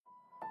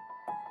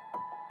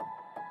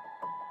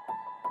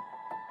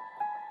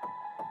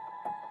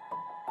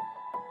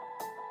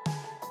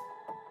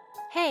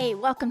Hey,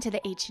 welcome to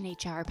the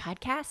H&H Hour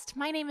podcast.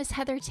 My name is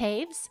Heather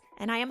Taves.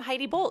 And I am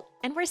Heidi Bolt,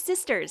 and we're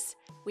sisters.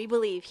 We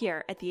believe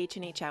here at the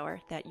H&H Hour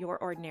that your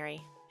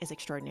ordinary is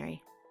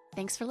extraordinary.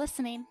 Thanks for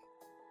listening.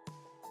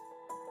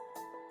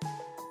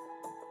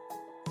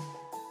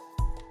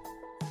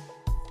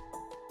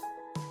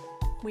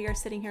 We are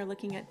sitting here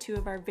looking at two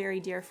of our very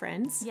dear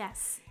friends.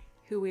 Yes.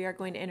 Who we are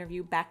going to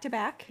interview back to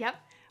back. Yep.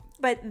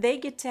 But they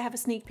get to have a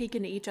sneak peek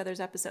into each other's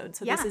episodes,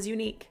 so This is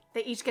unique.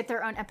 They each get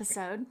their own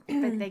episode,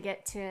 but they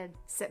get to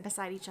sit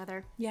beside each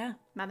other. Yeah.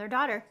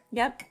 Mother-daughter.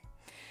 Yep.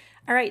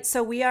 All right,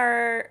 so we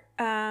are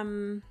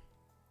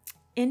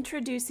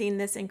introducing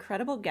this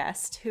incredible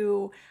guest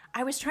who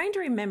I was trying to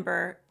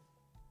remember.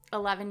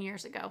 11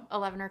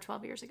 or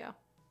 12 years ago.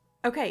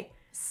 Okay,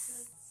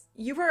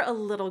 you were a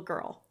little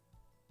girl,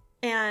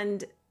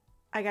 and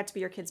I got to be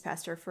your kids'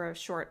 pastor for a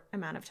short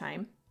amount of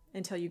time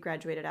until you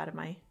graduated out of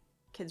my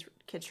kids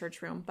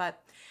church room.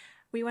 But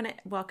we want to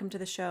welcome to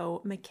the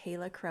show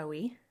Michayla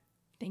Krohe.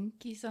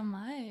 Thank you so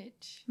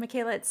much.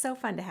 Michayla, it's so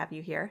fun to have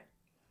you here.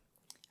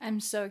 I'm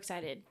so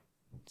excited.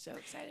 So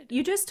excited.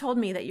 You just told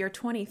me that you're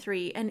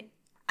 23, and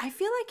I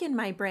feel like in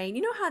my brain,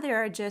 you know how there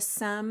are just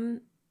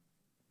some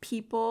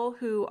people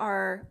who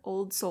are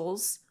old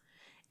souls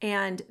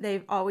and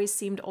they've always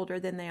seemed older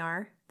than they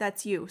are?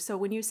 That's you. So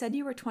when you said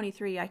you were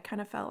 23, I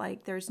kind of felt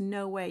like there's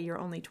no way you're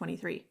only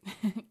 23.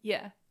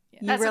 Yeah.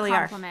 You really a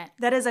compliment. are.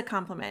 That is a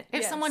compliment.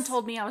 If someone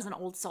told me I was an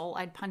old soul,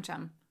 I'd punch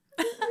them.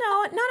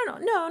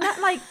 No,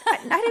 not like,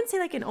 I didn't say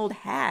like an old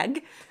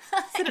hag.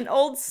 I said an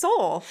old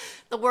soul.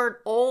 The word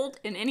old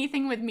and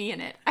anything with me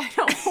in it. I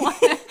don't want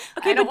to.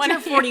 Okay, but you're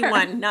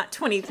 41, not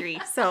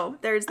 23. So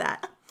there's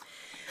that.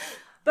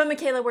 But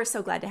Michayla, we're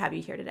so glad to have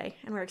you here today,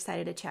 and we're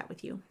excited to chat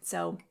with you.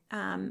 So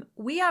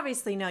we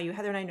obviously know you.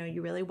 Heather and I know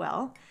you really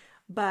well,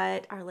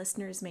 but our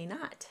listeners may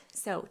not.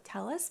 So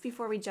tell us,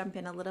 before we jump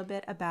in, a little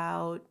bit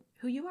about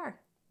who you are.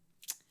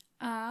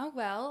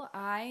 Well,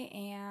 I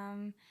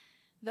am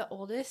the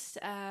oldest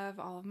of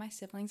all of my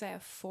siblings. I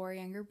have 4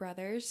 younger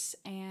brothers,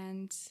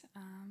 and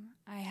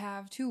I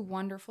have 2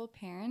 wonderful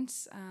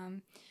parents.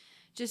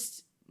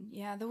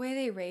 The way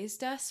they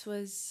raised us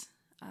was,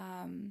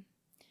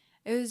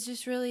 it was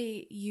just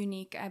really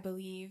unique, I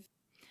believe.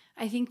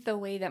 I think the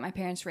way that my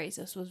parents raised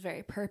us was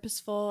very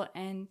purposeful,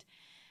 and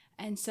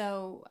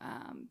so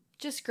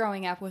just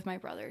growing up with my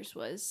brothers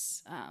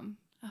was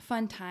a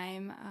fun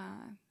time.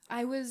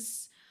 I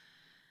was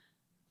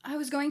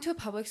going to a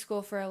public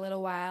school for a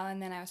little while,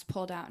 and then I was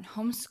pulled out and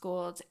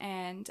homeschooled,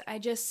 and I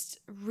just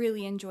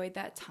really enjoyed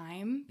that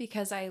time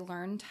because I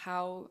learned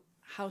how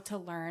to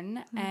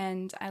learn,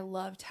 and I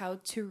loved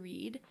how to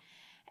read.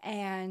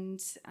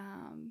 And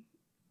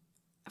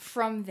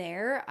from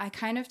there, I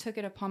kind of took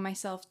it upon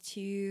myself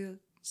to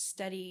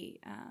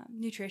study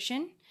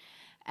nutrition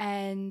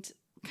and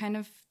kind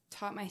of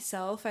taught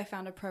myself. I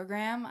found a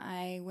program.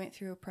 I went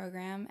through a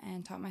program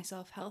and taught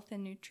myself health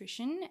and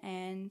nutrition,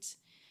 and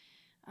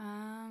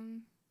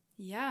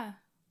yeah.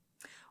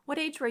 What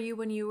age were you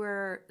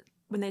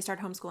when they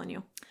started homeschooling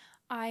you?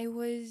 I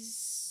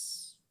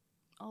was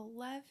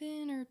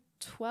 11 or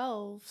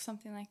 12,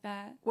 something like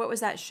that. What was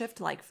that shift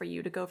like for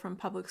you to go from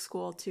public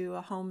school to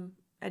a home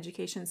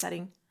education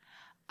setting?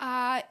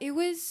 It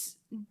was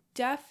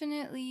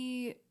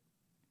definitely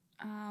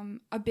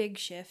a big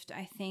shift,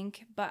 I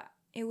think, but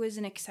it was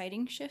an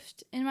exciting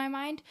shift in my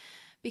mind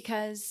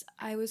because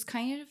I was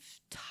kind of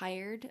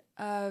tired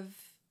of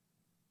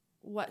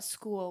what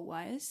school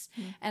was,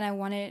 and I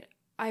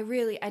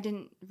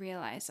didn't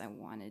realize I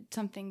wanted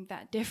something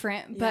that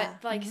different,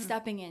 but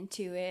stepping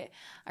into it,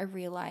 I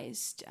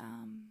realized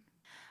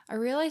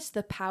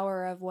the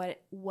power of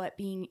what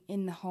being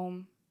in the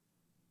home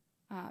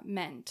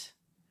meant,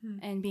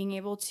 and being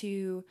able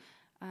to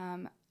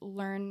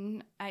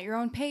learn at your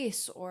own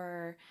pace,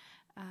 or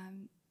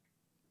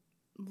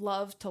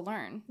love to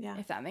learn,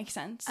 if that makes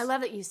sense. I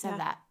love that you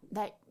said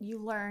that you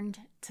learned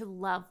to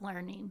love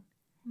learning.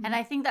 And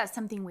I think that's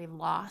something we've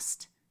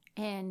lost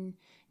in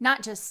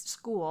not just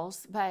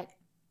schools, but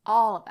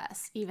all of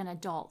us, even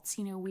adults.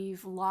 You know,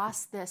 we've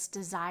lost this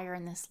desire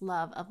and this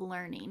love of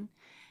learning.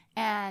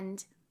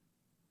 And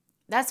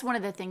that's one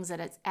of the things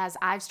that as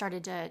I've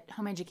started to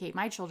home educate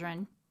my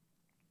children,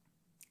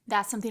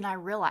 that's something I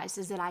realized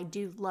is that I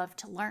do love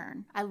to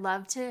learn. I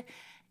love to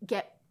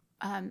get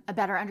a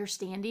better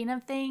understanding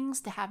of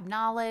things, to have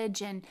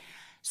knowledge. And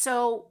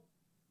so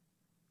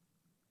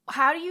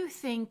how do you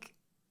think,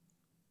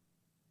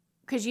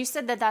 because you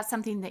said that that's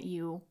something that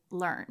you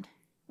learned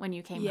when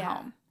you came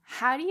home.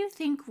 How do you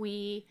think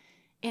we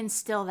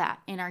instill that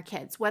in our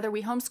kids, whether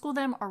we homeschool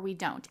them or we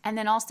don't, and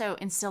then also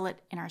instill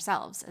it in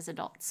ourselves as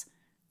adults?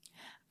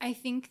 I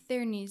think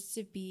there needs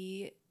to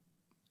be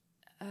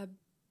a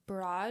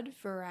broad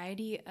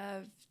variety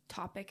of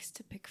topics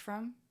to pick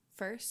from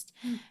first.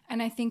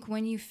 And I think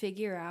when you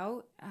figure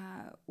out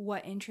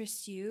what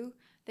interests you,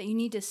 that you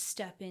need to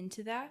step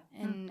into that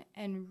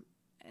and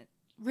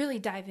really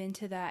dive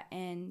into that.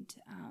 And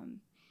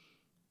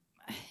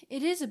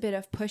it is a bit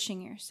of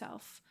pushing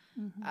yourself,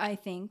 I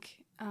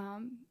think.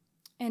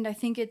 And I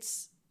think it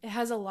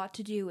has a lot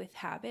to do with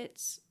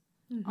habits.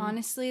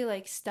 honestly,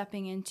 like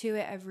stepping into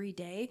it every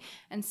day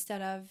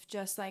instead of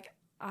just like,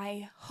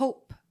 I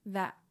hope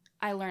that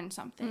I learn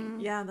something.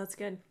 Yeah, that's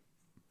good.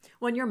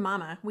 Well, your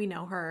mama, we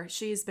know her.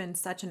 She's been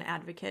such an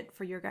advocate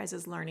for your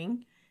guys'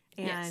 learning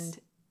and,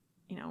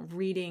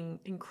 reading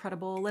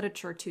incredible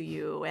literature to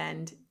you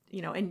and,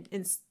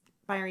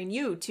 inspiring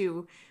you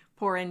to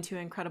pour into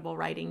incredible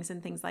writings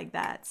and things like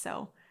that.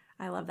 So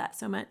I love that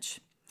so much.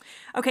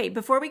 Okay,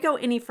 before we go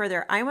any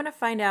further, I want to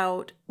find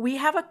out, we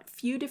have a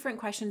few different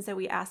questions that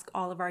we ask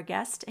all of our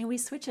guests and we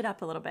switch it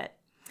up a little bit.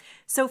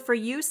 So for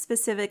you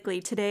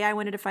specifically, today I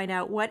wanted to find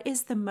out, what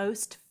is the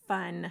most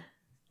fun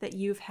that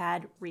you've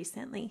had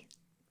recently?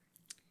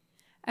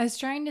 I was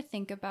trying to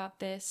think about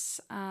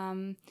this.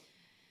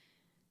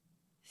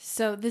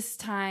 So this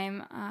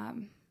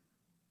time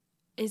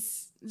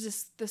is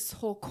just this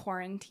whole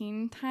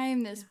quarantine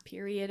time, this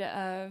period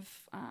of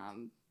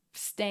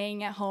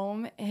staying at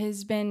home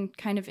has been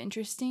kind of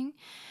interesting.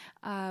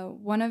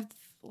 One of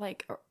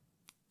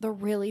the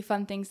really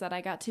fun things that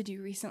I got to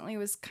do recently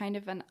was kind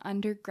of an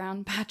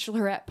underground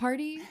bachelorette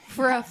party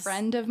for a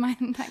friend of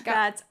mine that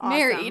got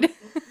married.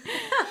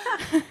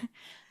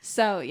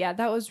 So yeah,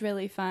 that was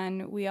really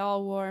fun. We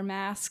all wore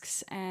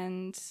masks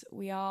and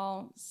we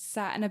all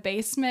sat in a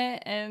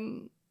basement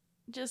and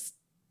just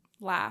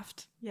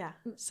laughed. Yeah.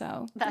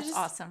 So that's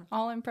awesome.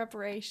 All in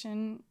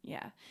preparation.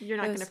 Yeah. You're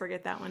not going to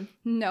forget that one.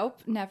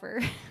 Nope,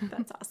 never.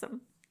 That's awesome.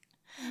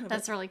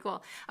 That's really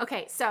cool.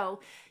 Okay,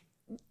 so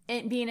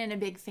being in a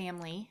big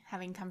family,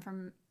 having come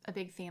from a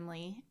big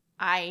family,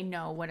 I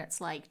know what it's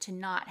like to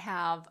not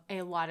have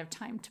a lot of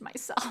time to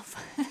myself.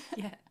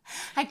 Yeah.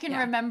 I can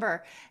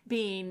remember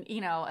being,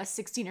 a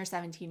 16 or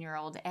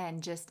 17-year-old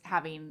and just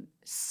having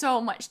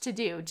so much to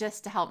do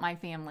just to help my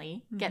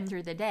family get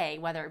through the day,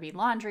 whether it be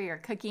laundry or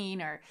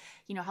cooking or,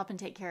 helping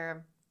take care of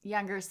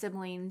younger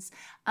siblings.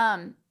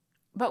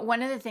 But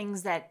one of the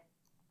things that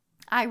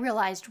I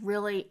realized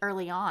really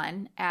early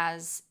on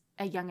as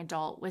a young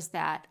adult was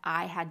that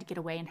I had to get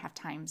away and have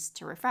times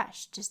to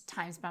refresh, just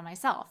times by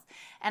myself.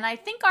 And I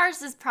think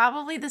ours is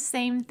probably the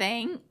same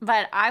thing,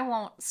 but I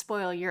won't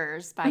spoil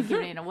yours by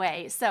giving it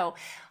away. So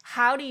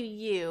how do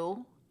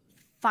you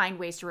find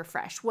ways to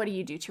refresh? What do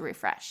you do to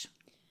refresh?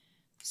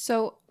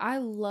 So I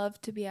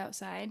love to be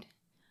outside.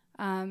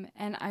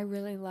 And I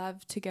really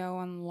love to go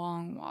on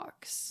long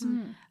walks.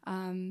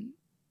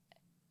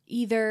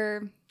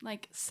 Either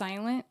like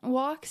silent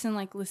walks and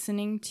like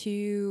listening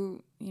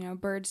to,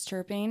 birds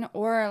chirping,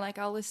 or like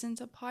I'll listen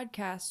to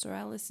podcasts or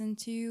I'll listen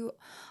to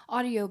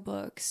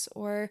audiobooks,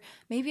 or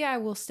maybe I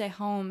will stay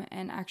home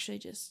and actually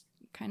just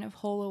kind of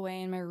hole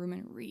away in my room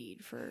and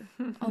read for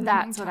a long time.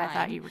 That's what I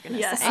thought you were going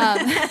to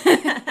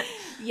say.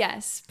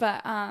 Yes,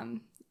 but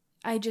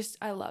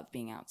I love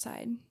being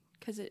outside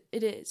because it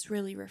is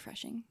really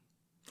refreshing.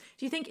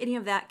 Do you think any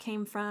of that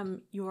came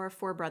from your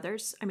 4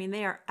 brothers? I mean,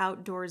 they are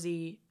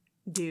outdoorsy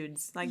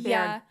dudes. Like they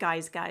are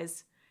guys.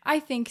 I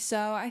think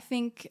so. I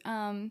think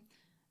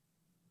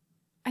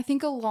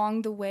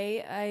along the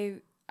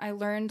way I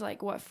learned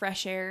like what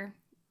fresh air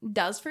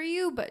does for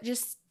you, but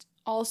just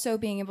also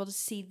being able to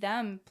see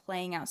them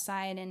playing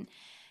outside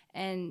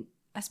and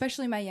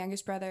especially my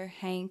youngest brother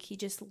Hank, he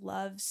just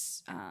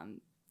loves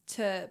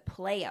to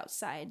play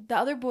outside. The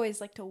other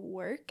boys like to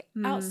work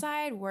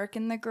outside, work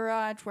in the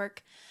garage,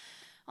 work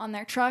on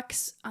their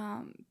trucks,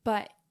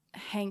 but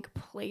Hank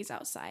plays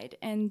outside,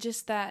 and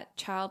just that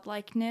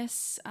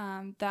childlikeness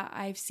that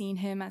I've seen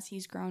him as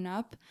he's grown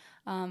up.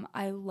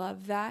 I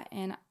love that,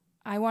 and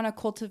I want to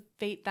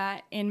cultivate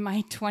that in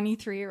my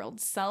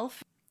 23-year-old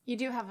self. You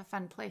do have a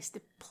fun place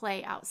to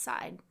play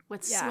outside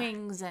with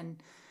swings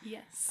and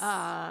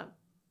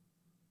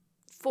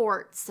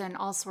forts and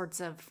all sorts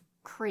of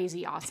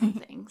crazy awesome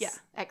things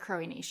at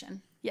Krohe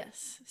Nation.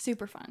 Yes,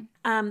 super fun.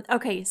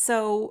 Okay,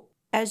 so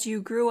as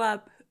you grew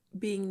up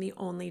being the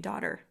only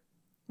daughter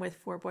with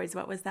 4 boys,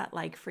 what was that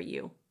like for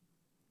you?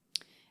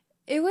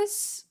 It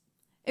was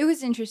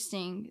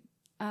interesting.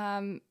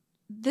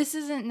 This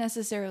isn't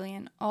necessarily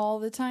an all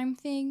the time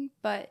thing,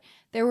 but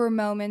there were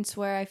moments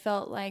where I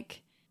felt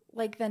like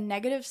the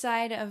negative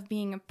side of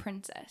being a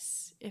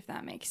princess, if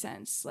that makes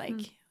sense.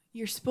 Like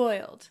you're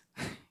spoiled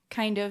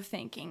kind of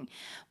thinking.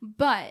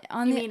 But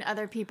you mean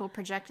other people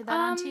projected that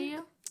onto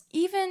you?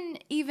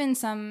 Even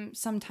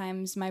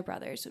sometimes my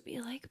brothers would be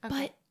like,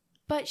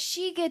 but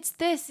she gets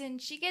this and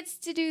she gets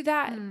to do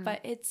that. But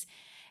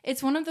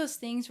it's one of those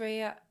things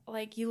where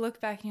you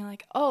look back and you're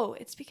like, oh,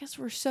 it's because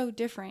we're so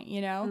different,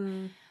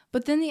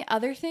 But then the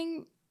other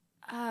thing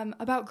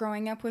about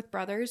growing up with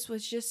brothers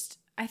was just,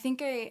 I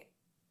think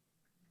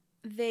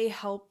they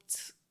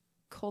helped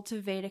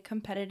cultivate a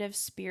competitive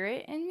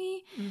spirit in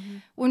me.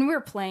 When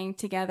we're playing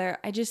together,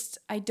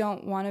 I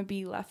don't want to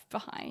be left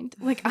behind.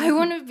 Like I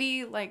want to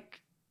be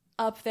like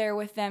up there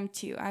with them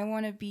too. I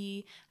want to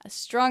be as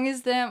strong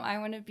as them. I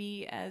want to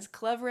be as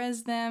clever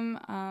as them.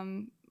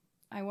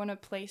 I want to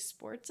play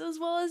sports as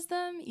well as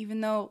them,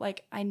 even though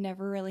like I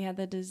never really had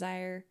the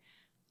desire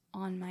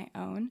on my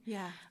own.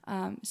 Yeah.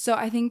 So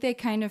I think they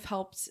kind of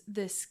helped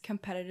this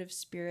competitive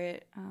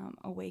spirit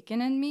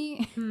awaken in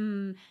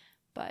me.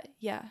 But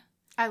yeah.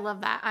 I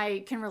love that.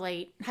 I can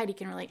relate. Heidi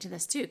can relate to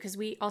this too, because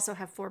we also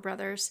have 4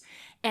 brothers.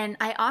 And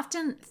I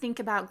often think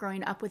about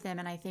growing up with them,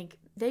 and I think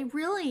they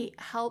really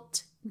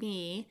helped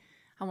me.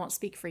 I won't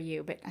speak for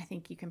you, but I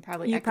think you can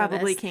probably You echo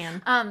probably this.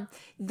 can.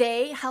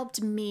 They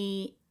helped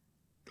me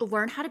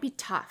learn how to be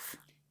tough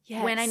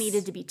when I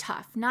needed to be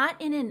tough.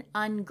 Not in an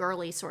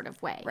ungirly sort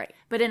of way, Right.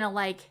 but in a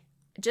like,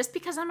 just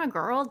because I'm a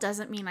girl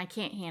doesn't mean I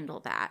can't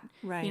handle that.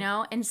 Right. You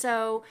know? And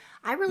so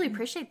I really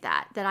appreciate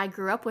that I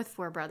grew up with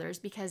 4 brothers,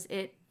 because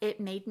it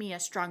made me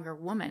a stronger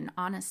woman,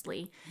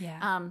 honestly.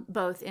 Yeah.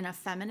 Both in a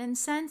feminine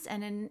sense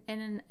and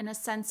in a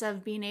sense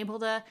of being able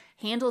to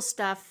handle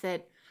stuff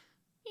that,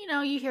 you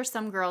know, you hear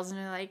some girls and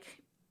they're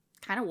like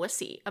kind of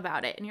wussy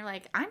about it. And you're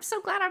like, I'm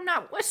so glad I'm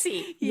not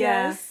wussy.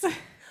 Yes.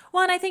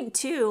 Well, and I think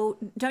too,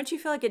 don't you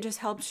feel like it just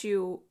helps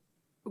you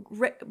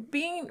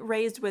being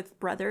raised with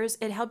brothers,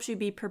 it helps you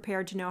be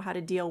prepared to know how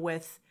to deal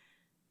with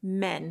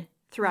men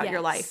throughout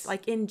your life,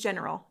 like in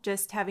general,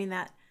 just having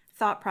that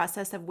thought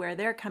process of where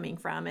they're coming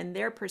from and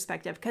their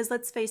perspective. Because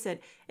let's face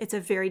it, it's a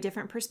very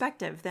different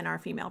perspective than our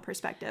female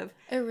perspective.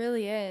 It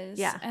really is.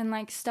 Yeah. And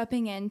like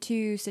stepping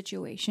into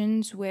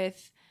situations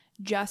with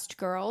just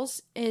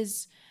girls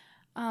is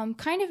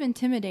kind of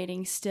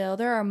intimidating still.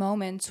 There are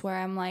moments where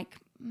I'm like,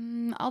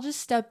 I'll just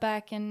step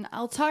back and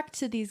I'll talk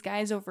to these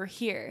guys over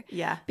here.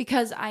 Yeah.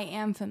 Because I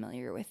am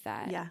familiar with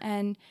that. Yeah.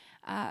 And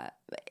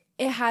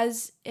it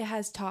has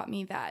taught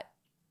me that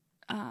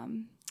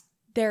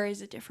there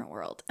is a different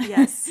world.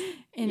 Yes.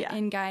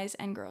 in guys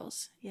and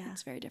girls. Yeah.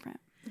 It's very different.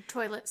 The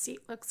toilet seat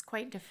looks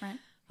quite different.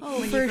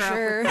 Oh, when for you grow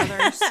sure. up with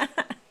brothers.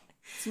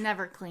 It's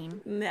never clean.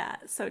 Yeah,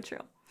 so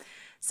true.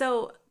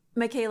 So,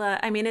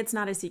 Michayla, I mean, it's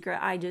not a secret.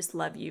 I just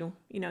love you.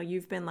 You know,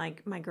 you've been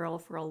like my girl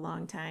for a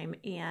long time,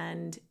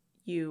 and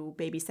you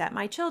babysat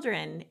my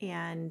children.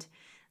 And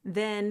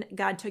then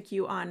God took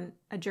you on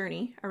a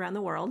journey around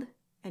the world,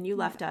 and you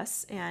left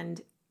us.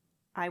 And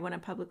I want to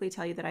publicly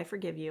tell you that I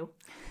forgive you.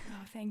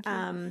 Oh, thank you.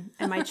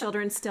 And my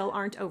children still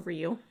aren't over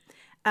you.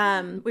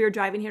 We were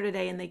driving here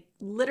today, and they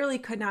literally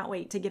could not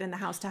wait to get in the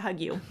house to hug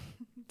you,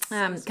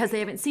 because they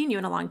haven't seen you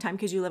in a long time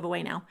because you live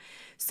away now.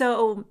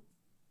 So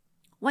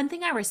one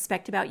thing I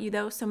respect about you,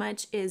 though, so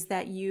much is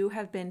that you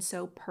have been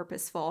so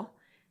purposeful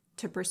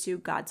to pursue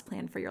God's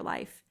plan for your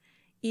life.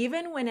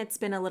 Even when it's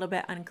been a little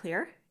bit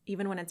unclear,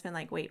 even when it's been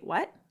like, wait,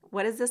 what?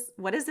 What is this?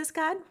 What is this,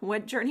 God?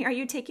 What journey are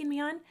you taking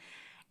me on?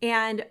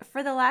 And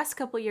for the last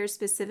couple years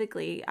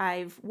specifically,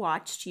 I've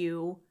watched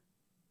you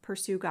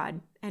pursue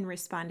God and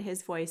respond to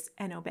his voice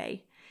and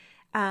obey.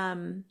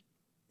 And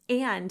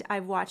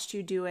I've watched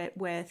you do it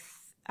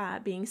with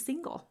being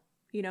single.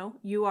 You know,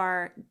 you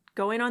are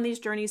going on these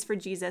journeys for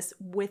Jesus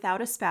without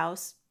a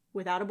spouse,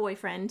 without a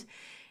boyfriend,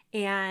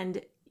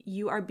 and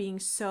you are being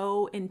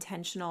so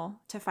intentional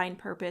to find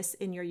purpose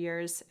in your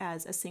years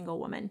as a single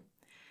woman.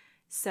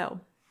 So,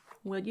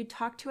 will you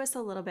talk to us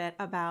a little bit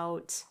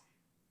about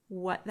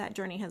what that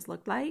journey has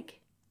looked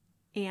like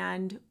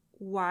and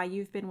why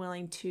you've been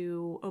willing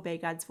to obey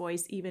God's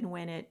voice even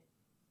when it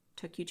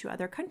took you to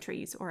other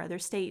countries or other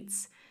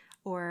states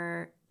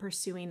or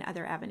pursuing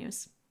other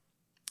avenues?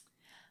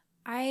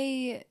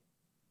 I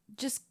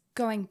just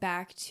going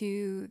back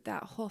to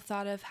that whole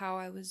thought of how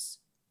I was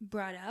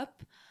brought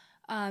up,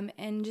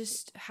 and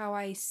just how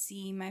I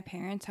see my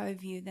parents, how I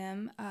view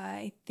them.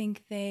 I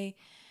think they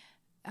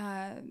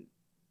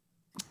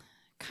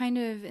kind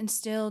of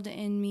instilled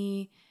in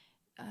me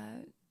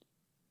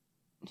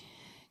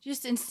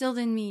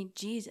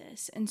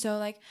Jesus. And so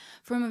like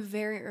from a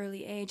very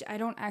early age, I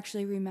don't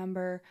actually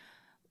remember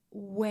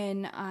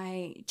when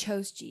I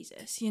chose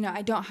Jesus. You know,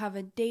 I don't have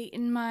a date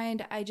in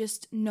mind. I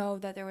just know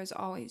that there was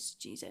always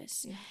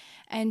Jesus. Yeah.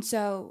 And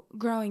so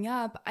growing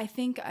up, I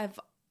think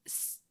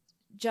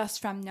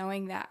just from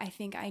knowing that, I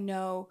think I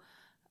know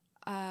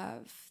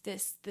of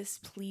this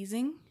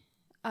pleasing,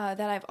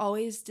 that I've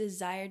always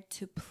desired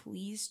to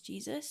please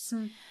Jesus.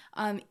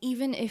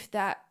 Even if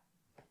that,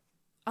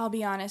 I'll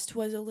be honest,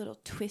 was a little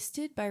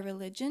twisted by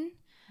religion,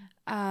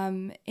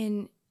 in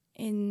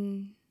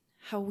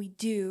how we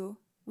do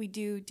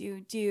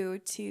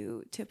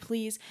to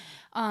please,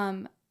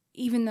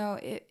 even though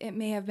it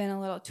may have been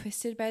a little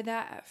twisted by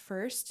that at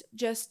first,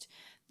 just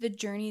the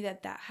journey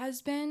that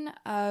has been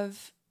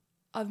of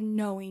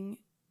knowing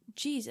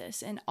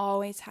Jesus and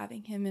always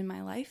having him in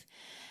my life.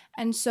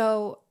 And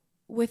so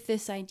with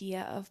this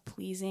idea of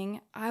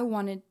pleasing, I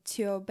wanted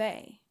to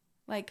obey,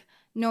 like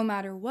no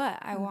matter what.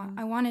 I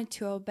wanted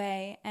to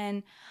obey.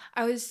 And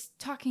I was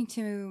talking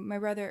to my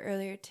brother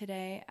earlier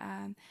today,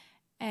 and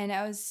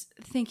I was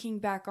thinking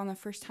back on the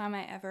first time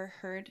I ever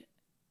heard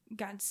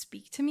God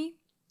speak to me.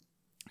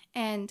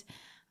 And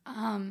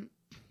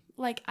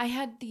like I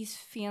had these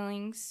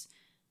feelings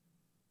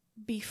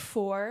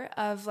before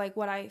of like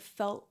what I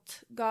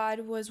felt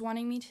God was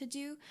wanting me to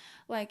do.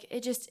 Like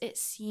it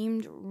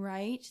seemed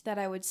right that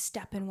I would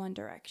step in one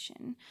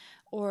direction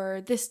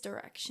or this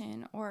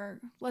direction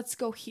or let's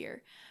go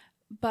here.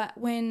 But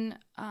when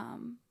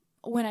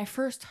I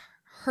first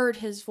heard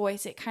his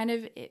voice, it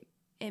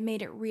it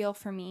made it real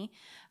for me,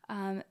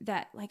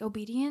 that like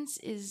obedience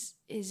is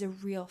a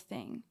real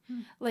thing.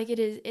 Like it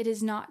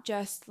is not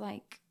just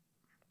like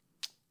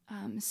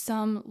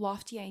some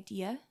lofty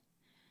idea,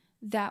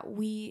 that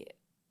we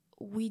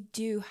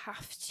do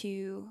have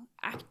to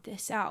act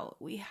this out.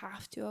 We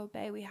have to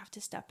obey. We have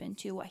to step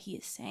into what he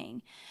is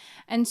saying.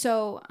 And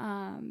so,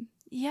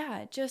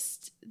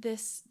 just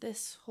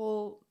this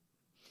whole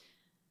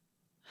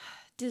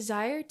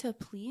desire to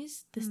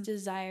please, this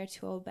desire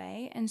to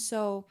obey. And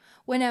so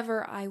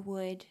whenever I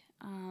would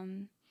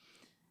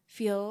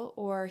feel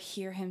or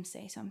hear him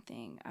say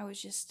something, I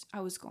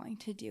was going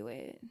to do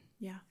it.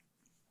 Yeah.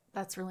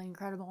 That's really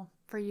incredible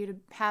for you to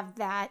have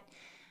that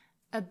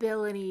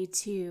ability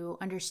to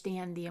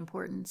understand the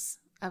importance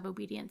of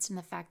obedience and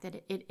the fact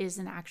that it is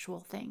an actual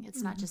thing.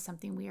 It's not just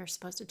something we are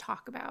supposed to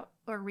talk about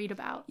or read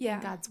about in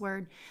God's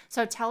word.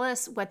 So tell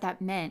us what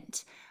that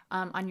meant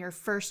on your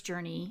first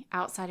journey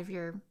outside of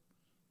your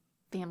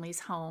family's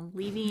home,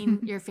 leaving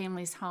your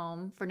family's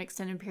home for an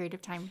extended period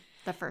of time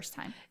the first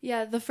time.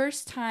 Yeah, the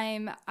first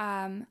time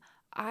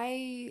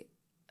I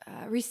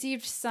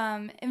received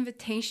some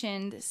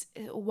invitation, this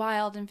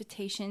wild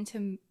invitation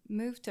to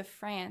move to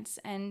France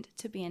and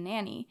to be a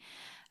nanny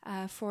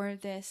for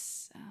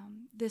this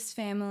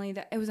family.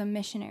 That it was a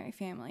missionary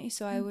family,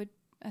 so I would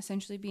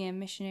essentially be a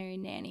missionary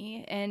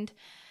nanny. And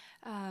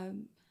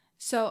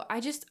so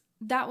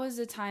that was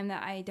the time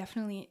that I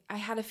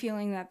had a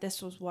feeling that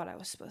this was what I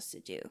was supposed to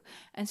do.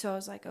 And so I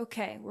was like,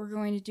 okay, we're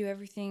going to do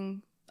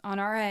everything on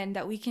our end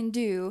that we can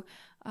do,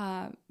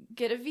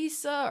 get a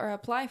visa or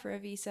apply for a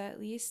visa at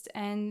least,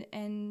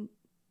 and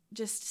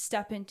just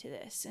step into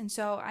this. And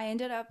so I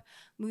ended up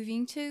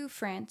moving to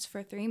France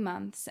for 3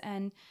 months,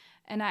 and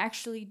I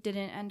actually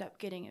didn't end up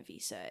getting a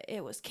visa.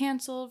 It was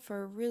canceled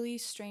for really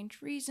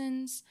strange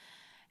reasons.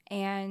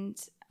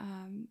 And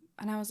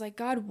I was like,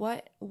 God,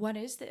 what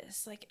is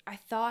this? Like, I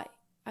thought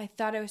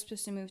I was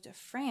supposed to move to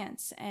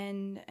France,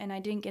 and I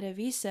didn't get a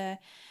visa.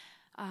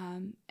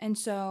 And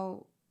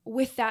so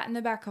with that in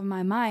the back of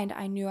my mind,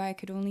 I knew I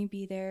could only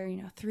be there,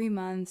 3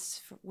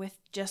 months with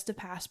just a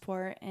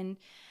passport. And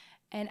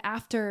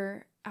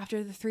after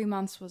the 3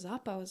 months was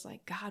up, I was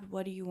like, God,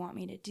 what do you want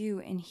me to do?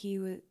 And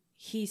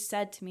he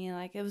said to me,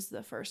 like, it was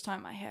the first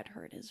time I had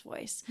heard his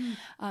voice.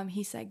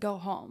 He said, go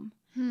home.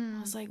 I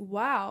was like,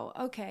 wow,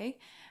 okay.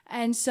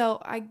 And so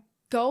I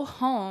go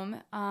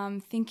home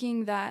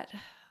thinking that,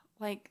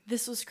 like,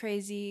 this was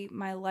crazy.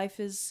 My life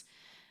is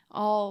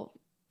all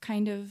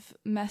kind of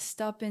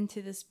messed up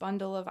into this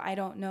bundle of I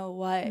don't know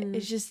what.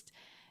 It's just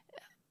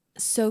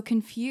so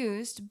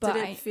confused. But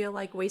did it feel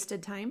like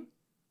wasted time?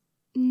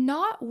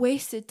 Not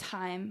wasted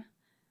time,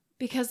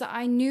 because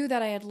I knew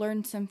that I had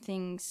learned some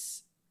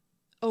things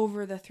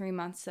over the 3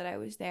 months that I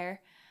was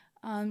there.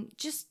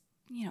 Just,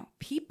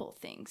 people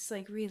things,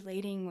 like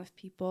relating with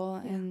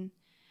people,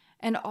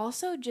 and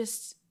also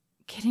just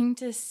getting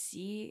to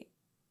see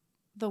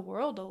the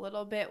world a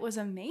little bit was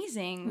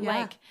amazing.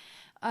 Yeah.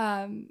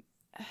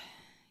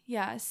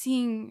 Like,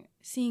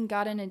 seeing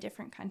God in a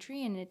different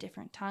country, in a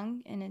different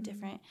tongue, in a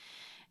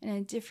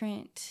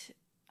different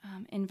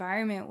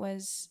environment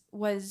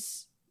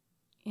was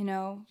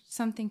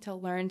something to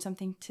learn,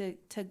 something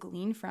to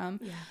glean from.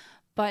 Yeah.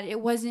 But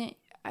it wasn't,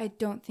 I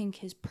don't think,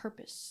 his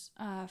purpose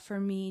for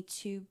me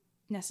to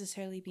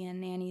necessarily be a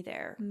nanny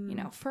there,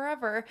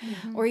 forever,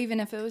 or even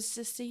if it was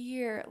just a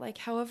year, like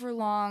however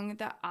long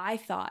that I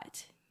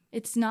thought.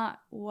 It's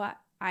not what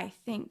I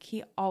think.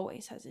 He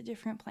always has a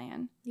different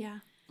plan. Yeah.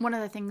 One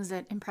of the things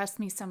that impressed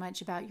me so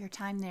much about your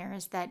time there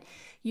is that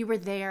you were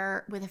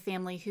there with a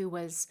family who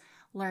was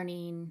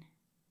learning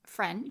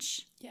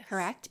French, yes.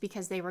 Correct?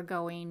 Because they were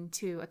going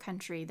to a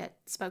country that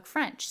spoke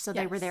French. So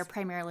they were there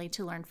primarily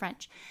to learn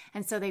French.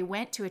 And so they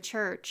went to a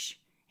church,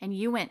 and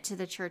you went to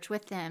the church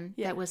with them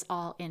that was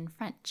all in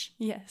French.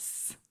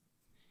 Yes.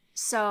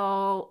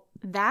 So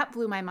that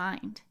blew my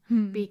mind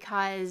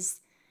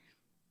because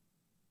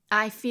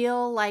I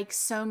feel like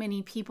so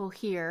many people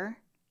here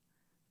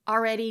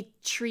already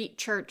treat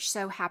church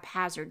so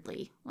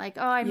haphazardly. Like,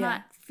 oh, I'm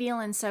not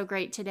feeling so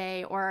great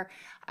today, or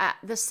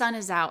the sun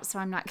is out, so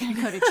I'm not going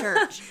to go to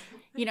church,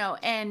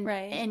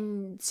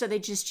 and so they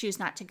just choose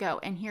not to go.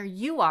 And here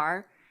you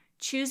are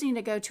choosing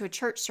to go to a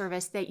church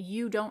service that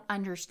you don't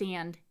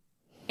understand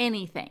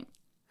anything.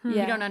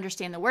 You don't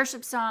understand the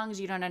worship songs,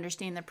 you don't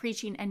understand the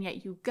preaching, and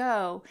yet you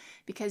go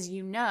because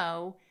you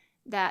know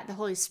that the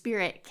Holy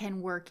Spirit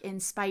can work in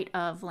spite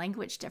of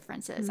language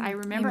differences. I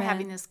remember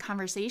having this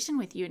conversation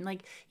with you, and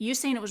like you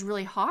saying it was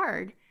really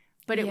hard,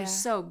 but it was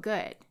so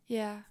good.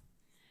 Yeah.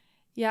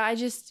 Yeah, I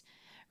just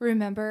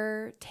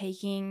remember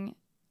taking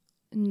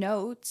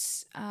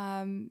notes,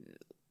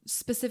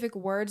 specific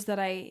words that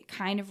I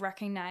kind of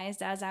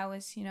recognized as I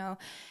was,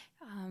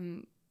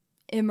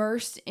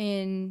 immersed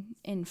in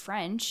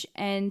French.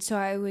 And so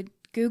I would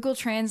Google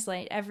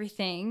Translate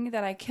everything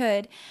that I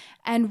could.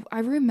 And I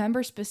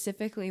remember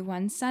specifically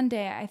one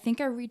Sunday, I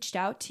think I reached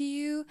out to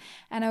you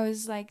and I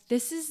was like,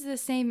 this is the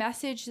same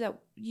message that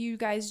you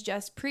guys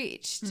just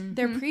preached. Mm-hmm.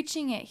 They're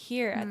preaching it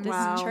here at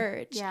this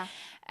church. Yeah.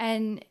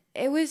 And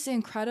it was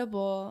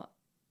incredible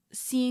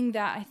seeing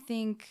that, I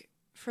think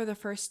for the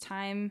first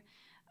time,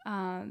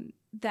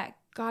 that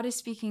God is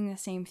speaking the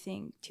same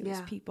thing to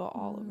his people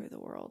all over the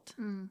world.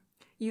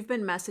 You've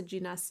been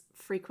messaging us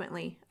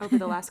frequently over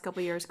the last couple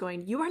of years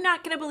going, you are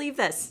not going to believe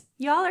this.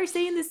 Y'all are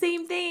saying the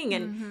same thing.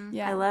 And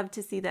I love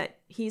to see that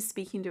he's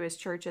speaking to his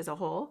church as a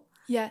whole.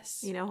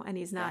 Yes. You know, and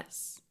he's not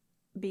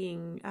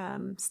being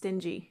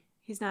stingy.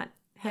 He's not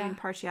having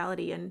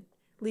partiality and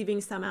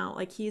leaving some out.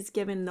 Like, he's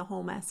given the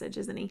whole message,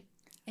 isn't he?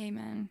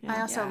 Amen. Yeah.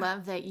 I also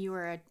love that you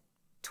were a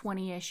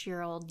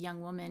 20-ish-year-old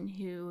young woman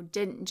who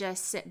didn't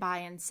just sit by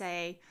and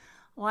say,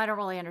 well, I don't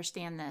really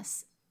understand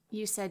this.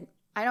 You said,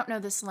 I don't know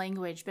this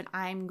language, but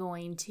I'm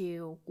going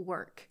to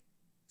work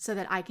so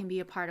that I can be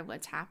a part of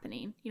what's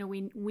happening. You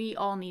know, we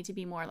all need to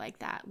be more like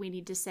that. We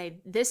need to say,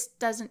 this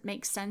doesn't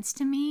make sense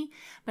to me,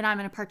 but I'm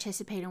going to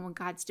participate in what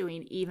God's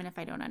doing, even if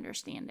I don't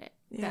understand it.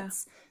 Yeah.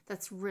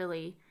 That's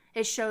really,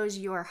 it shows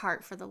your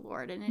heart for the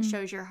Lord, and it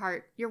shows your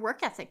heart, your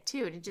work ethic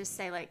too, to just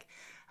say like,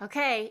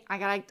 okay,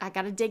 I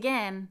gotta dig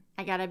in.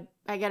 I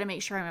gotta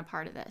make sure I'm a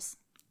part of this.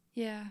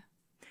 Yeah.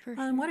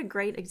 And what a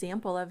great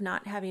example of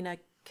not having a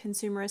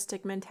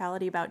consumeristic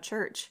mentality about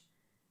church.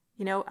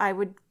 You know, I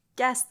would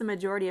guess the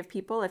majority of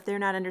people, if they're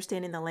not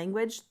understanding the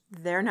language,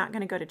 they're not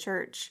going to go to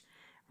church,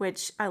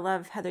 which I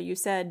love. Heather, you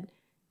said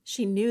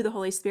she knew the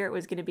Holy Spirit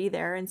was going to be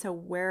there. And so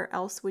where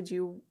else would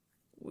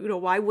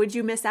why would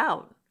you miss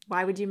out?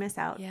 Why would you miss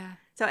out? Yeah.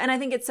 So, and I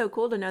think it's so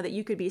cool to know that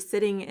you could be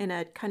sitting in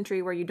a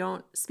country where you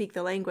don't speak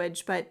the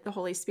language, but the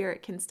Holy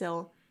Spirit can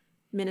still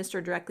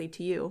minister directly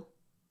to you.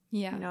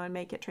 Yeah. You know, and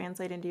make it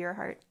translate into your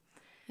heart.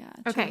 Yeah.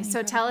 Okay. Really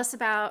So tell us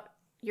about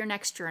your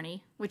next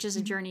journey, which is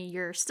a journey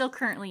you're still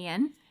currently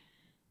in.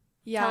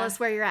 Yeah. Tell us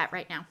where you're at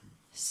right now.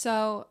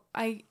 So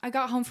I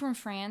got home from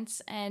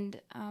France, and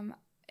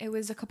it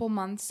was a couple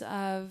months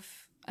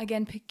of,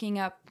 again, picking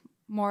up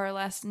more or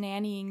less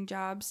nannying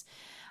jobs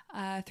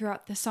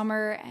throughout the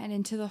summer and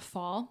into the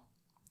fall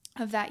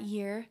of that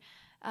year,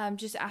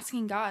 just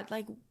asking God,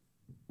 like,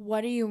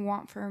 what do you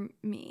want for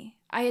me?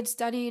 I had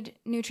studied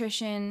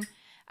nutrition.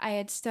 I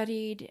had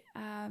studied,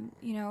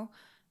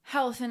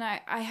 health, and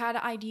I had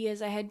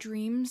ideas. I had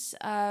dreams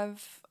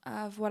of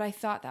what I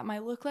thought that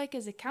might look like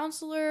as a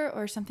counselor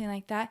or something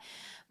like that,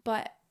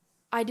 but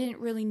I didn't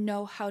really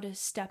know how to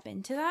step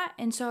into that.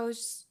 And so I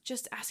was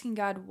just asking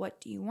God,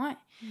 what do you want?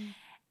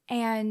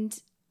 And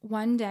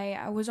one day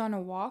I was on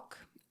a walk,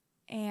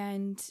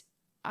 and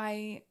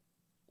I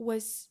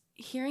was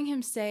hearing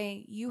him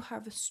say, you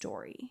have a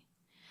story.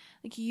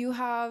 Like, you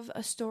have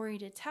a story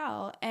to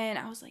tell. And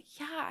I was like,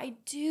 yeah, I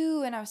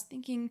do. And I was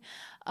thinking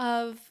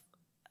of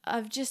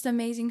just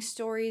amazing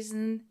stories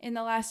in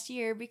the last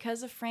year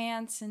because of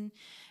France, and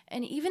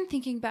even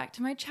thinking back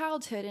to my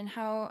childhood and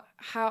how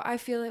I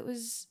feel it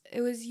was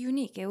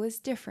unique. It was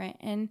different.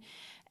 And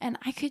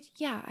I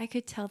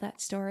could tell that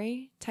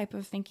story type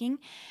of thinking.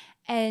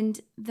 And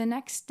the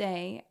next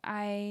day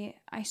I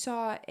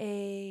saw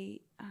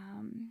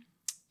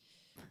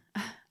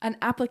an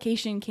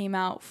application came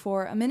out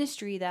for a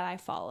ministry that I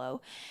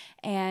follow,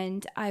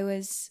 and I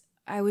was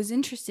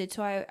interested.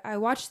 So I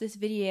watched this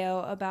video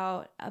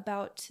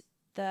about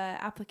the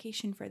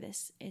application for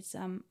this. It's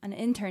an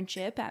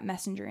internship at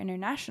Messenger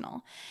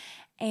International,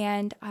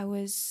 and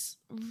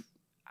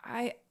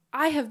I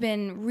have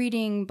been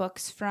reading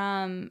books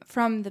from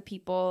the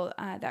people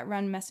that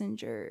run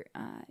Messenger.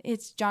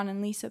 It's John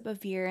and Lisa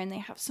Bevere, and they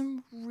have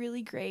some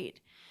really great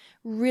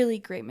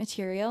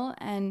material,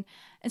 and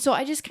so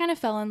I just kind of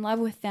fell in love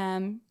with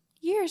them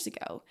years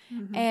ago.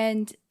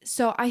 And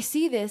so I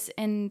see this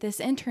in this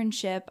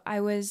internship. I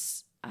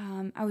was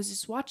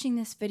just watching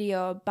this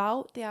video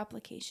about the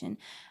application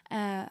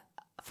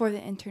for the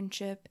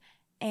internship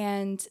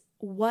and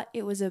what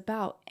it was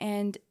about,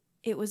 and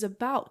it was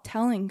about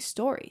telling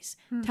stories,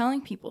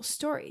 telling people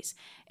stories.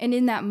 And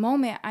in that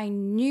moment, I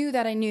knew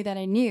that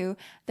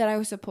I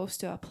was supposed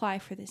to apply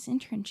for this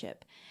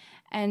internship.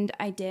 And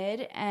I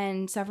did,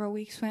 and several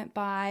weeks went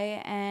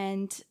by,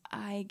 and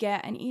I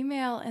get an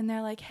email, and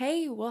they're like,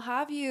 hey, we'll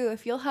have you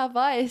if you'll have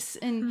us.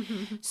 And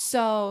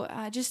so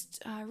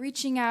just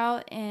reaching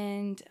out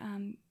and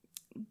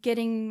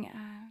getting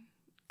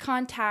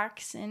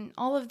contacts and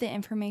all of the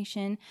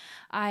information,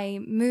 I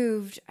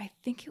moved, I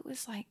think it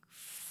was like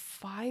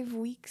 5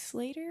 or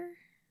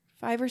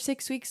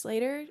 6 weeks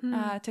later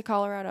to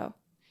Colorado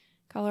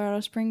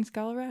Springs,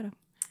 Colorado.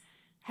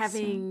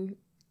 Having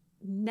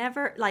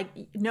never, like,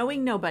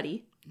 knowing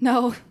nobody.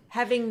 No.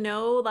 Having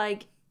no,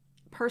 like,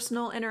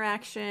 personal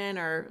interaction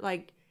or,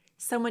 like,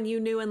 someone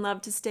you knew and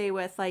loved to stay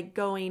with, like,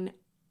 going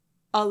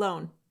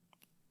alone.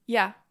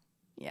 Yeah.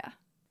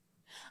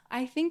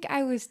 I think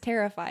I was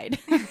terrified.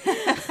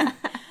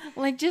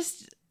 Like,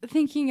 just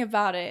thinking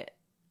about it,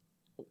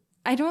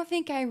 I don't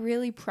think I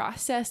really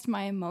processed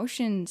my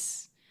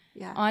emotions,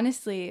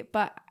 honestly.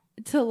 But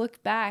to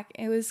look back,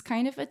 it was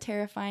kind of a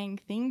terrifying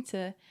thing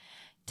to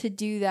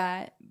do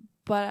that.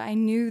 But I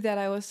knew that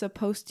I was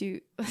supposed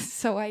to,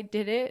 so I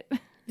did it.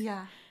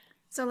 Yeah.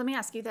 So let me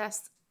ask you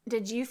this.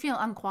 Did you feel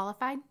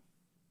unqualified?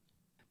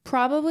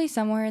 Probably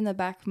somewhere in the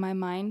back of my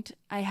mind,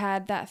 I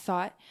had that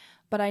thought.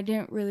 but I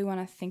didn't really want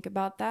to think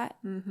about that.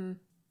 Mm-hmm.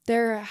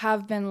 There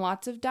have been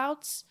lots of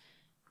doubts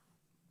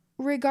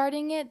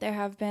regarding it. There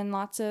have been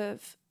lots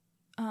of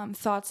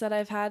thoughts that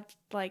I've had,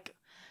 like,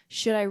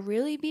 should I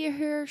really be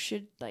here?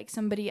 Should like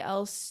somebody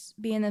else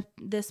be in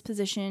this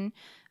position?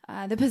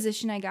 The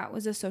position I got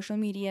was a social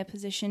media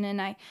position,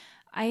 and I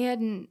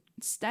hadn't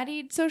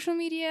studied social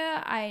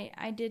media.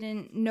 I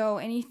didn't know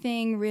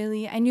anything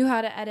really. I knew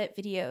how to edit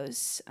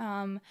videos.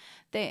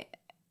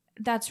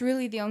 That's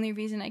really the only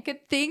reason I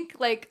could think,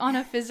 like, on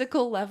a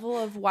physical level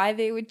of why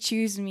they would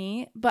choose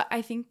me. But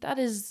I think that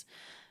is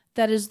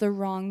the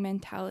wrong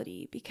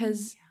mentality,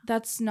 because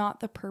that's not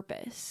the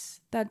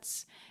purpose.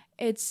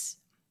 It's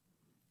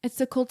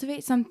to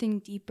cultivate something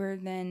deeper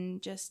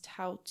than just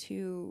how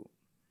to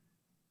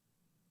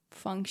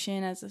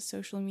function as a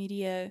social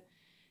media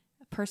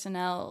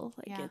personnel.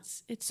 Like,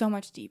 it's so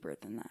much deeper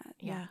than that.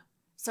 Yeah.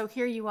 So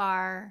here you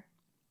are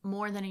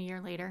more than a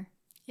year later.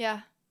 Yeah.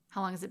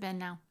 How long has it been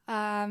now?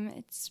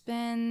 It's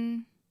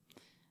been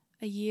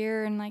a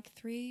year and like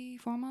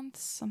 3-4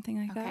 months, something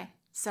like that.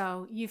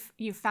 So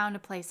you've found a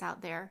place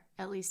out there,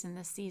 at least in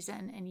this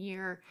season, and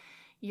you're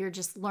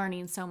just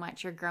learning so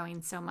much, you're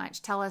growing so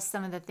much. Tell us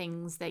some of the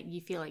things that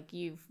you feel like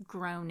you've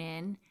grown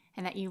in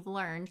and that you've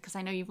learned, because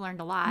I know you've learned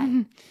a lot.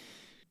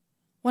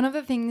 One of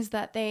the things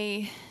that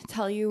they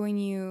tell you when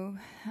you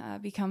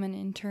become an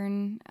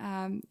intern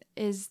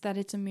is that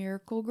it's a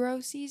miracle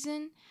grow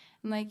season.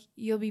 And, like,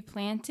 you'll be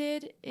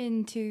planted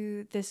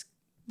into this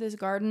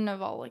garden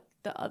of all, like,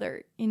 the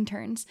other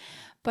interns,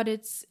 but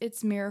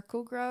it's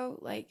miracle grow.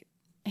 Like,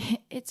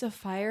 it's a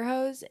fire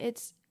hose.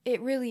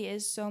 It really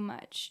is so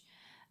much.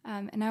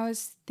 And I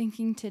was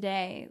thinking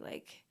today,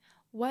 like,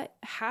 what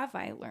have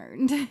I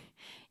learned?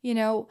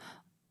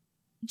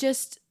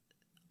 Just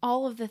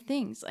all of the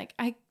things. Like,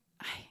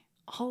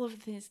 all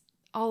of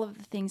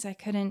the things, I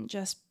couldn't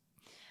just,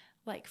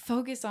 like,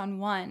 focus on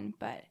one.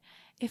 But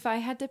if I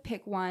had to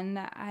pick one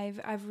that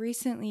I've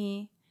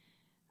recently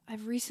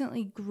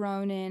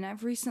grown in,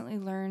 I've recently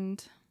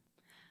learned,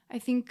 I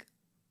think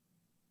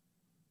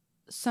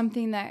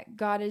something that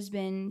God has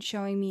been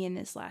showing me in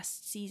this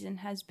last season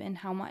has been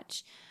how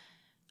much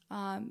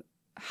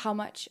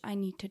I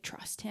need to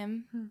trust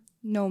him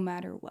no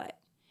matter what.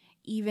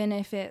 Even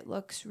if it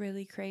looks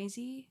really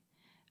crazy,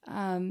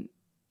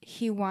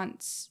 he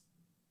wants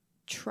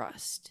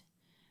trust.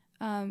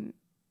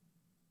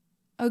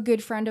 A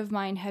good friend of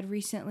mine had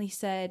recently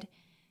said,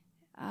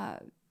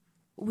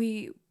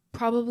 we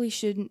probably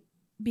shouldn't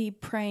be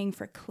praying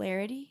for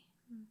clarity.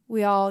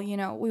 We all,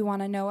 we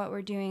want to know what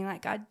we're doing.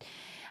 Like, God,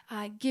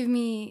 give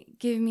me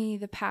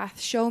the path.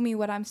 Show me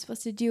what I'm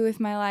supposed to do with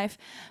my life.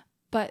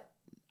 But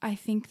I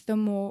think the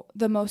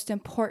most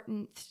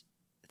important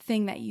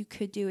thing that you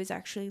could do is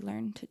actually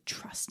learn to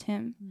trust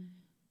him.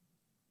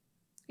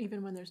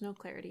 Even when there's no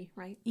clarity,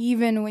 right?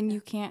 Even when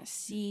you can't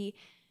see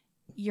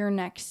your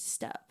next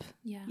step.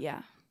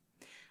 Yeah.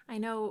 I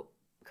know,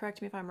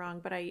 correct me if I'm wrong,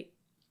 but I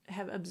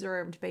have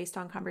observed, based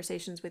on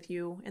conversations with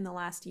you in the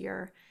last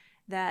year,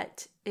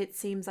 that it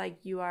seems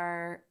like you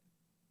are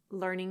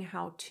learning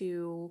how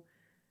to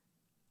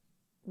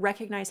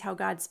recognize how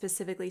God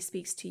specifically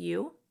speaks to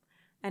you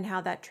and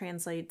how that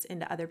translates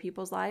into other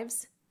people's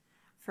lives.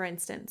 For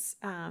instance,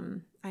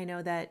 I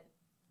know that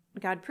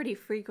God pretty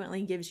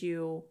frequently gives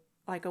you,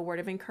 like, a word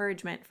of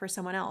encouragement for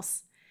someone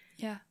else.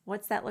 Yeah.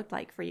 What's that looked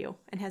like for you?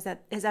 And has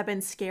that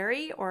been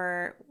scary,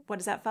 or what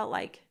has that felt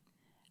like?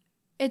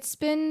 It's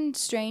been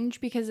strange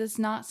because it's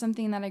not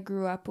something that I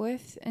grew up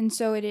with. And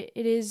so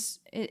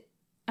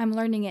I'm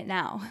learning it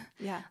now.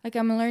 Yeah. Like,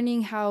 I'm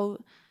learning how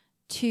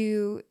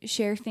to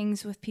share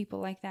things with people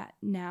like that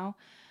now.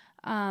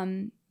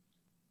 God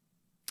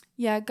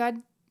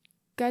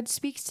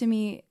speaks to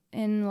me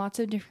in lots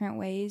of different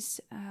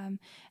ways. And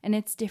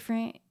it's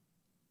different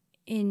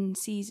in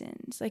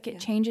seasons. Like, it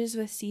changes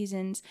with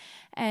seasons.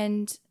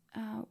 And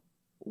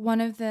one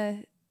of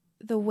the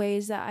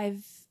ways that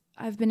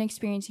I've been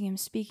experiencing him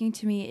speaking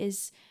to me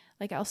is,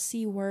 like, I'll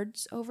see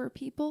words over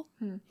people.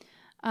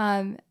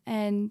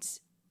 And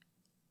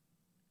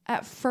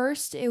at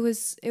first it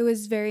was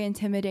very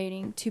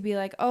intimidating to be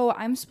like, oh,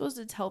 I'm supposed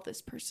to tell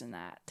this person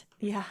that.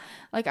 Yeah.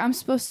 Like, I'm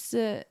supposed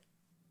to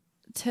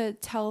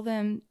tell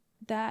them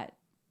that.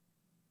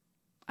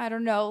 I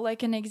don't know,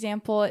 like, an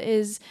example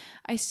is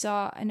I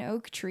saw an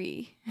oak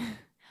tree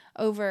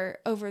over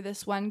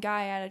this one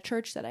guy at a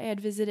church that I had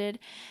visited,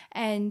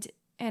 and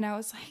I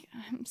was like,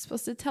 I'm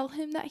supposed to tell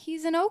him that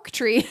he's an oak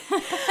tree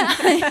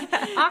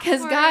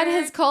because God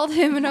has called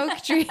him an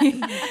oak tree.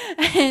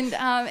 And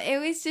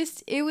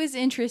it was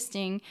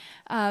interesting,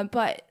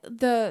 but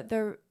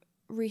the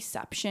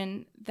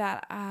reception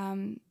that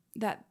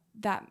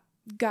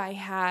guy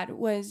had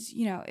was,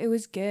 it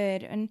was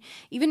good. And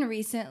even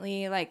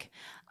recently, like,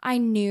 I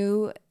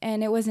knew,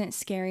 and it wasn't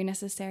scary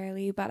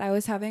necessarily, but I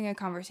was having a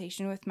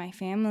conversation with my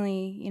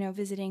family,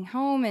 visiting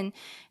home and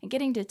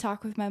getting to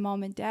talk with my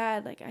mom and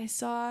dad. Like, I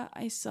saw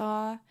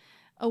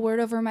a word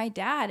over my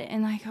dad.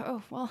 And like,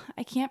 oh, well,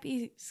 I can't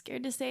be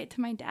scared to say it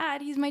to my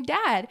dad. He's my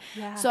dad.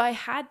 Yeah. So I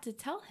had to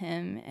tell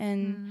him.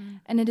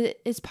 And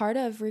it is part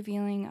of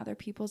revealing other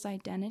people's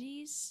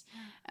identities.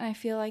 Yeah. And I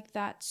feel like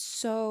that's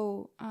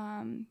so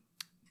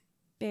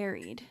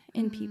buried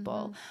in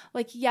people.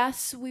 Like,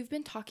 yes, we've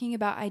been talking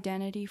about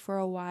identity for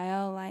a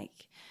while,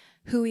 like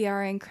who we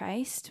are in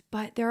Christ,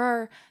 but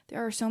there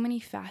are so many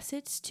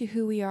facets to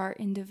who we are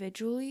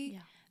individually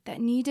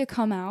that need to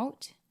come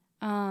out.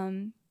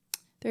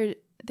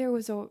 There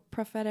was a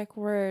prophetic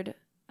word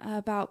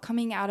about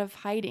coming out of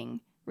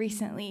hiding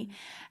recently,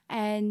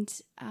 and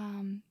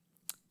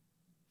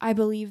I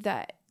believe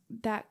that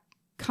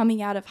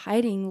coming out of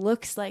hiding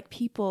looks like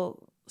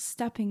people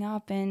stepping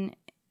up and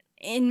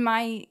in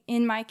my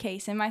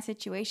case, in my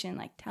situation,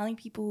 like telling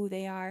people who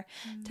they are,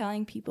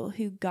 telling people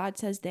who God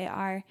says they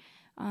are.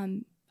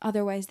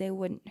 Otherwise, they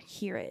wouldn't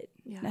hear it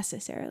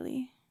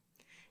necessarily.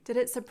 Did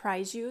it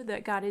surprise you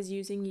that God is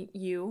using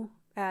you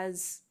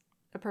as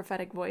a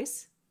prophetic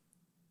voice?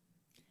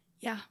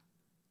 Yeah.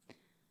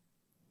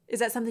 Is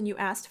that something you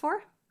asked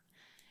for?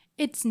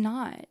 It's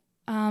not.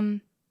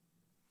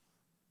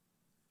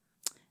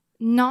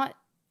 Not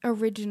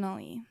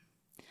originally.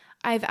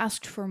 I've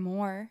asked for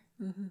more,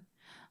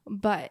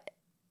 but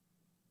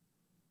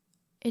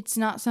it's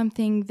not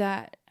something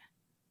that,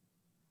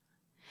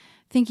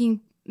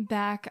 thinking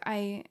back,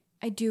 I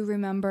do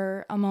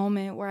remember a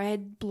moment where I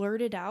had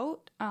blurted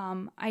out.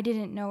 I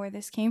didn't know where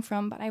this came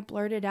from, but I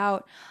blurted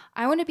out,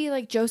 I want to be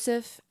like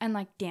Joseph and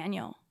like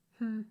Daniel.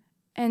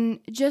 And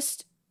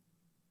just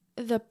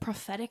the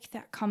prophetic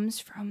that comes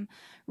from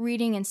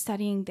reading and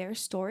studying their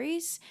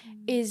stories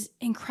is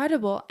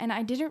incredible. And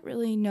I didn't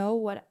really know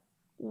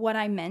what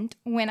I meant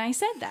when I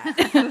said that.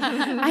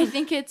 I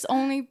think it's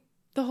only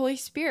the Holy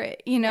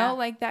Spirit,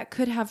 like that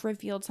could have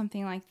revealed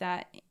something like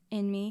that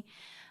in me,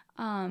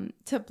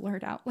 to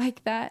blurt out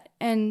like that.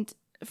 And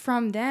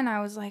from then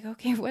I was like,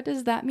 okay, what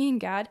does that mean,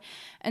 God?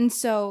 And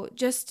so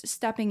just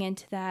stepping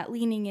into that,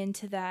 leaning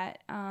into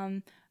that,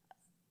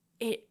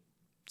 it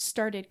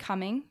started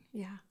coming.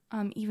 Yeah.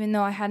 Even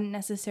though I hadn't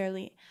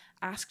necessarily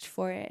asked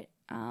for it.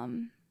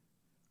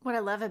 What I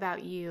love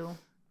about you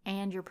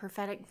and your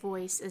prophetic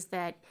voice is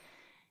that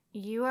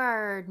you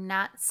are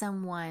not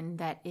someone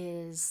that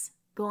is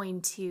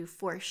going to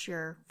force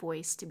your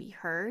voice to be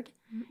heard.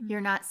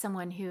 You're not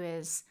someone who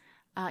is,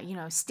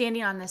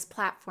 standing on this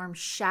platform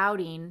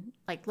shouting,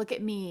 like, look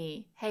at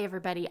me. Hey,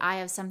 everybody, I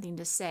have something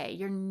to say.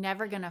 You're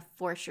never going to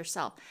force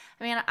yourself.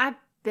 I mean, I've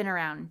been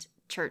around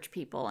church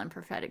people and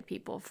prophetic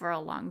people for a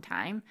long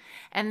time,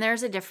 and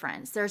there's a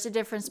difference. There's a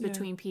difference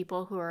between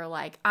people who are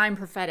like, I'm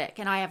prophetic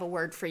and I have a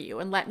word for you,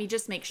 and let me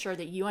just make sure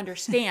that you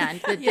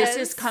understand that this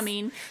is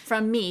coming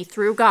from me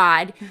through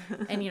God.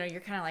 And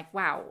you're kind of like,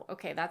 wow,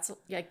 okay, that's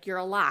like, you're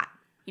a lot,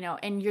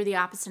 and you're the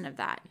opposite of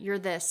that. You're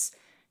this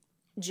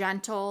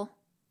gentle,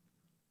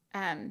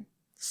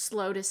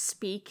 slow to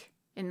speak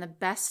in the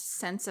best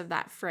sense of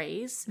that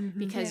phrase,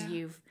 because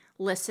you've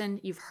listened,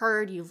 you've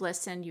heard, you've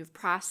listened, you've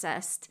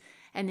processed,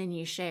 and then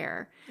you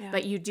share.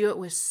 But you do it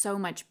with so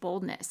much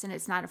boldness, and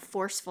it's not a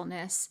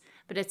forcefulness,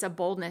 but it's a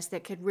boldness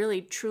that could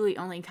really truly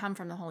only come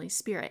from the Holy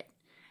Spirit,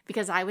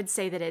 because I would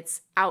say that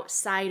it's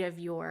outside of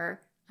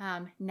your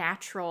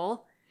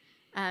natural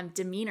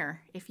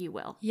demeanor, if you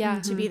will.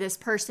 To be this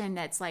person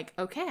that's like,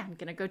 okay, I'm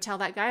gonna go tell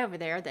that guy over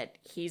there that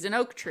he's an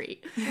oak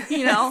tree.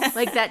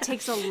 Like, that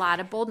takes a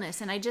lot of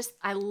boldness. And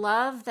I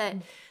love that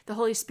the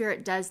Holy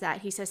Spirit does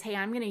that. He says, hey,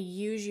 I'm gonna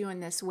use you in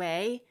this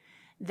way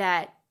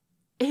that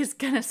is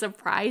going to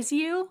surprise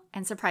you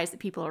and surprise the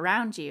people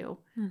around you,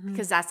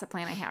 because that's the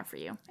plan I have for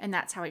you. And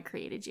that's how I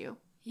created you.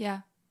 Yeah.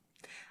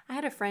 I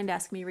had a friend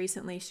ask me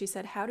recently, she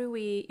said, how do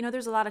we,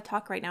 there's a lot of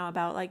talk right now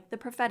about like the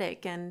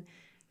prophetic and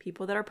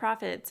people that are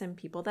prophets and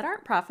people that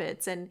aren't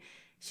prophets. And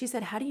she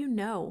said, how do you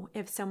know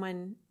if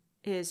someone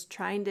is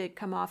trying to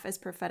come off as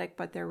prophetic,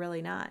 but they're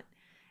really not?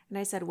 And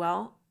I said,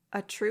 well,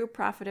 a true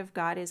prophet of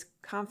God is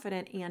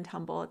confident and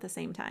humble at the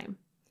same time,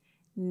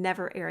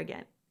 never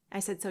arrogant. I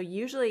said, so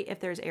usually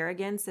if there's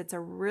arrogance, it's a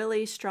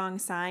really strong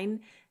sign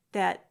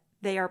that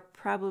they are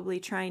probably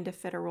trying to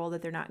fit a role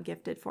that they're not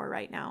gifted for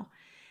right now.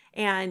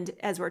 And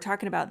as we're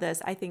talking about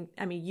this,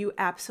 you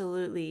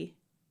absolutely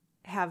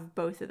have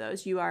both of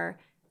those. You are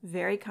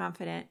very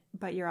confident,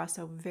 but you're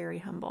also very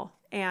humble.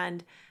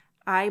 And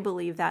I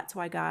believe that's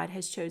why God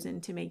has chosen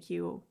to make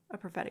you a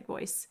prophetic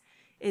voice,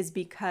 is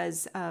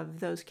because of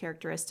those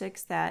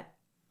characteristics that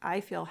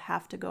I feel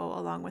have to go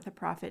along with a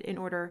prophet in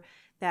order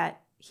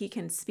that he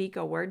can speak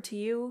a word to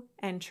you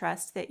and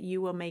trust that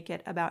you will make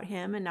it about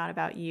him and not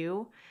about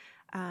you,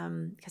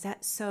 because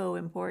that's so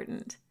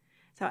important.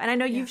 So, and I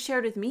know you've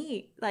shared with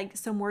me like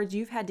some words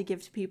you've had to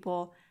give to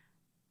people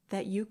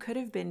that you could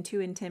have been too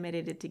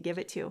intimidated to give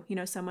it to,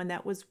 someone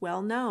that was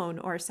well known,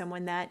 or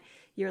someone that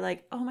you're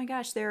like, oh my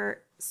gosh,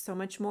 they're so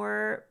much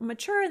more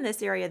mature in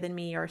this area than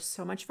me, or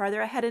so much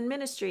farther ahead in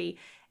ministry.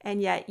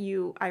 And yet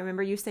I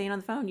remember you saying on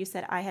the phone, you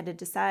said, I had to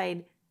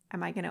decide,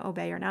 am I going to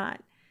obey or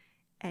not?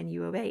 And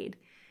you obeyed.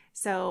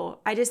 So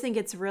I just think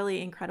it's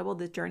really incredible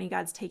the journey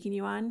God's taking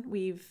you on.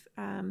 We've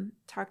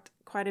talked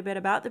quite a bit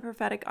about the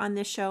prophetic on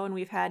this show, and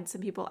we've had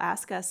some people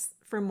ask us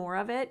for more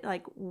of it.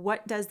 Like,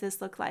 what does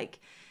this look like?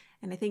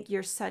 And I think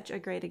you're such a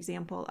great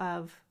example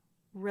of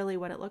really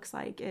what it looks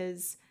like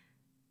is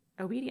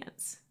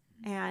obedience.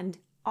 And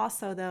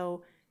also,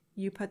 though,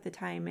 you put the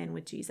time in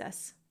with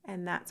Jesus,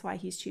 and that's why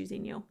he's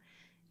choosing you,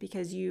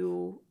 because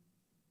you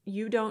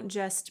don't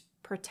just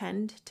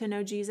pretend to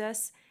know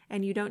Jesus,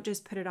 and you don't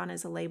just put it on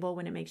as a label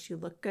when it makes you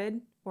look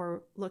good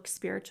or look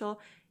spiritual.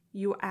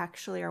 You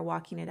actually are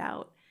walking it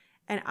out.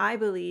 And I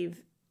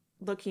believe,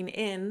 looking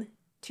in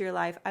to your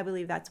life, I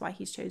believe that's why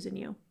he's chosen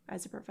you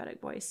as a prophetic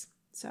voice.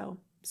 So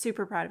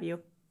super proud of you.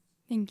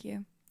 Thank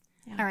you.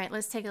 Yeah. All right,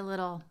 let's take a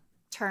little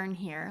turn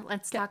here.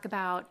 Let's talk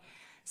about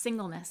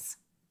singleness,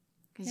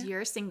 because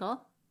you're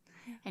single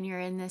and you're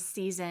in this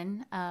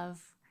season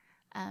of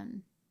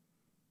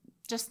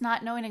just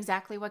not knowing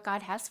exactly what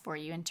God has for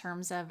you in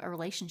terms of a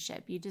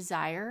relationship. You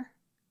desire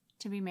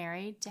to be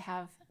married, to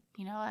have,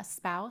 a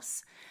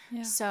spouse.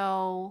 Yeah.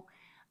 So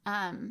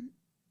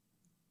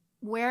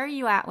where are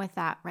you at with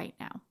that right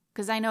now?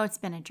 Because I know it's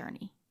been a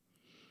journey.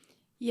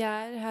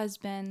 Yeah, it has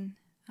been.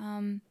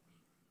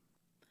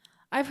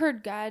 I've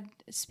heard God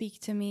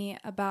speak to me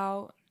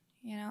about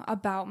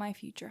my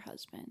future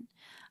husband.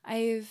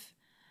 I've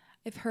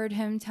heard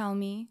him tell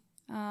me,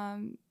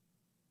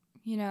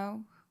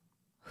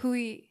 who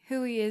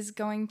he is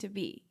going to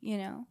be,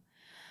 and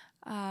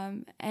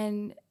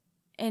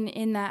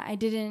in that I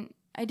didn't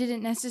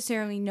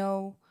necessarily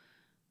know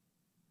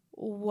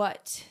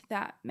what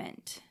that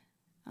meant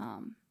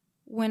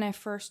when I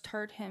first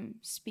heard him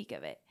speak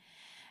of it.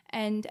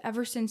 And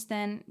ever since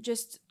then,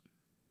 just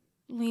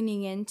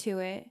leaning into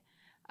it,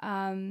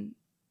 I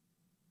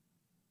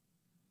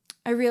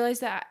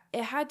realized that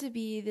it had to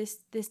be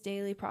this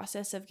daily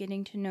process of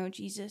getting to know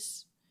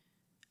Jesus,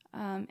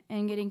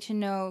 and getting to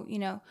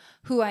know,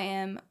 who I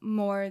am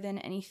more than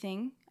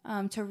anything,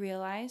 to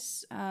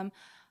realize,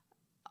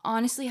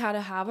 honestly, how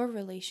to have a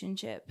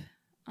relationship.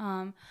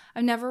 I've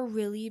never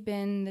really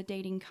been the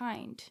dating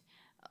kind.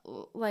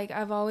 Like,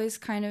 I've always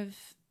kind of,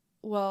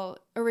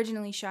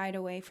 originally shied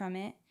away from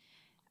it.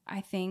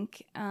 I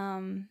think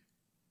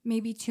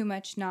maybe too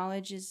much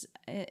knowledge is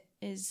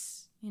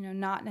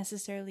not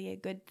necessarily a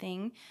good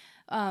thing.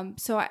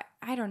 So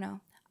I don't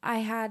know. I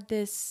had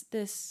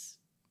this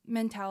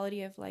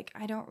mentality of like,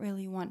 I don't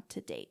really want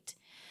to date.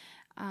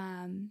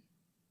 And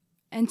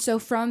so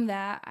from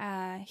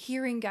that,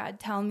 hearing God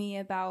tell me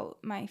about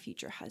my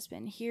future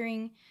husband,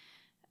 hearing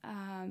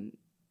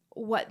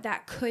what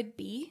that could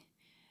be,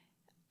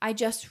 I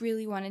just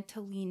really wanted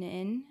to lean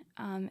in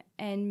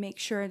and make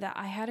sure that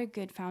I had a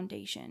good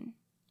foundation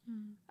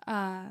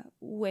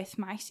with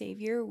my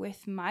Savior,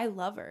 with my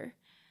lover.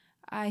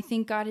 I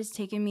think God has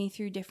taken me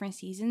through different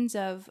seasons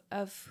of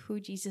who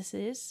Jesus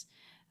is,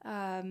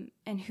 and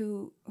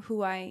who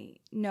I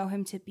know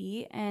him to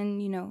be.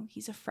 And,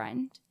 he's a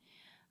friend.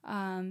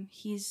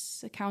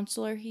 He's a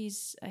counselor.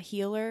 He's a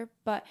healer,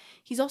 but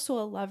he's also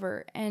a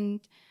lover.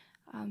 And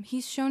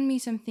he's shown me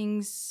some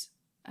things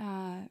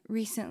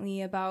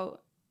recently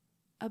about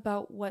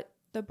what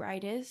the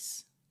bride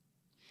is.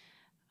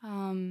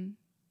 Can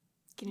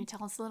you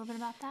tell us a little bit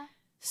about that?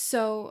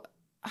 So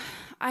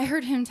I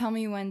heard him tell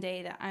me one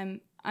day that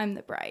I'm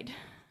the bride.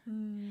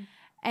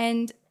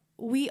 And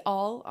we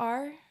all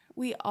are.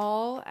 We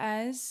all,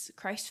 as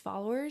Christ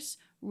followers,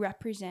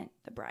 represent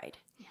the bride.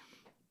 Yeah.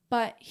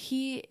 But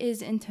he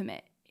is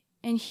intimate,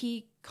 and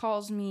he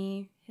calls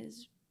me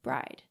his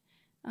bride.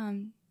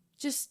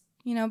 Just,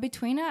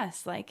 between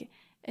us, like,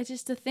 it's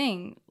just a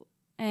thing.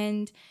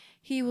 And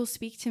he will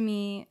speak to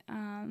me.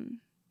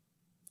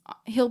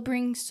 He'll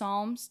bring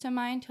Psalms to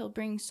mind. He'll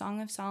bring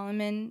Song of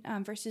Solomon,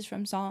 verses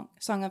from Song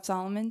of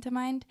Solomon to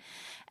mind.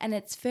 And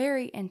it's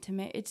very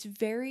intimate. It's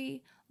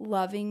very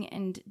loving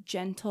and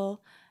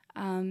gentle,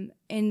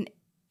 in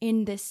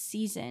this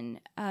season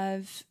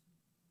of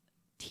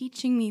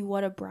teaching me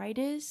what a bride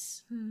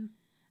is.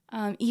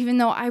 Even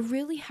though I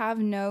really have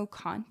no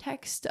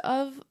context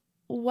of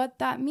what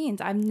that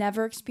means. I've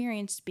never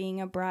experienced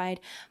being a bride,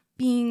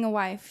 being a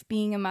wife,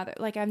 being a mother.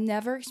 Like, I've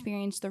never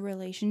experienced the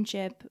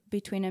relationship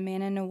between a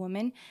man and a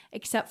woman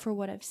except for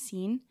what I've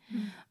seen.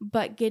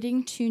 But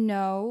getting to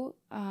know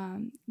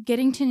the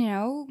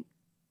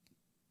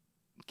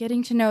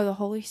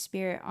Holy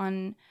Spirit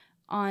on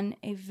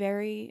a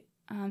very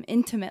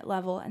intimate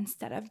level,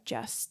 instead of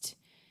just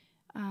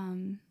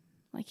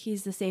like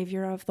he's the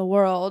savior of the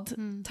world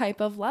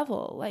type of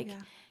level. Like, yeah.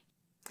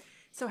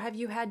 So have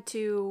you had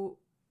to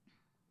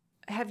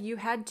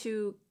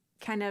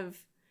kind of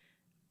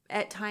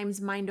at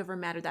times mind over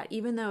matter that,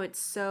 even though it's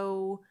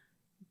so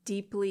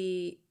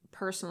deeply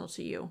personal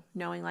to you,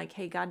 knowing like,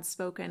 hey, God's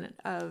spoken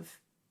of,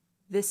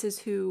 this is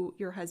who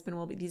your husband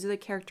will be, these are the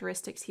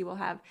characteristics he will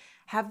have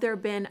there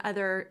been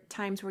other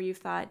times where you've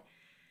thought,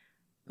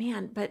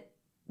 man, but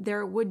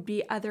there would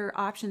be other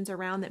options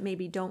around that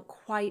maybe don't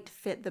quite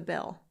fit the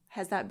bill?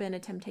 Has that been a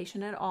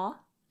temptation at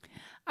all?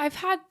 I've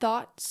had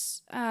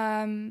thoughts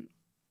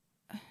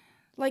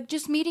like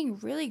just meeting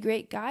really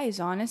great guys,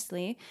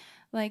 honestly.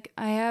 Like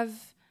I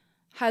have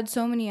had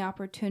so many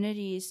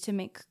opportunities to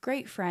make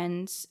great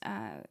friends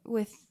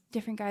with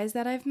different guys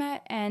that I've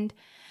met, and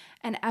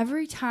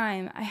every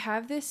time I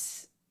have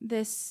this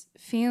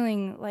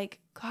feeling like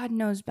God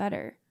knows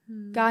better.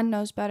 God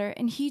knows better.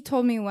 And he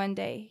told me one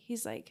day,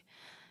 he's like,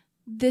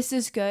 this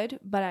is good,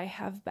 but I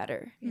have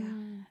better. Yeah.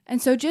 And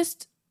so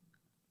just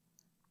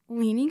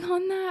leaning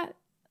on that,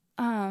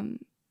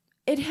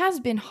 it has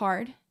been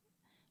hard,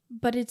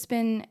 but it's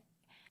been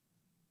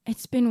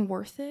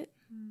worth it.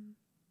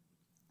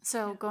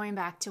 So going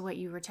back to what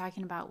you were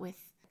talking about with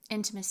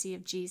intimacy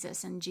of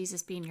Jesus and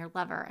Jesus being your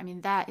lover, I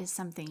mean, that is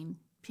something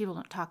people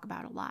don't talk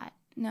about a lot.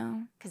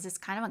 No. Because it's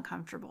kind of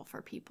uncomfortable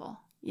for people.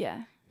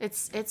 Yeah.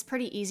 It's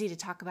pretty easy to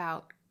talk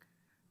about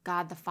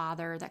God the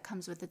Father, that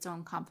comes with its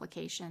own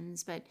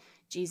complications, but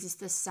Jesus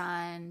the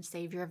Son,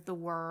 Savior of the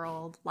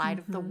world, light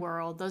of the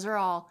world, those are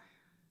all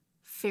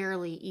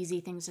fairly easy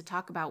things to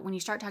talk about. When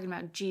you start talking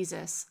about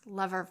Jesus,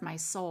 lover of my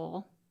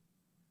soul,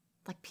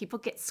 like people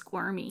get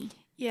squirmy.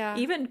 Yeah.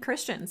 Even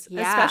Christians,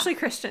 Yeah. especially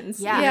Christians.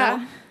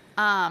 Yeah.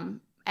 Yeah.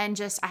 And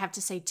just, I have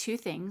to say two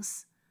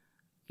things.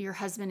 Your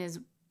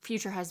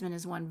future husband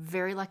is one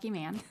very lucky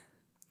man,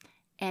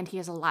 and he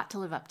has a lot to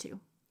live up to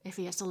if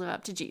he has to live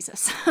up to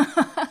Jesus.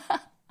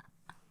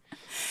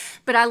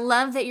 But I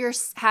love that you're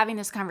having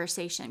this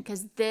conversation,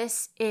 because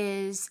this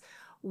is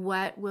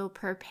what will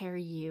prepare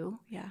you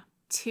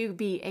to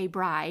be a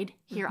bride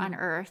here on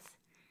earth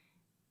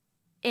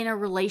in a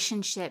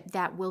relationship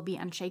that will be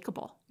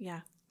unshakable.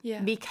 Yeah.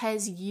 Yeah.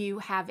 Because you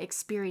have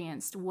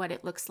experienced what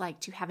it looks like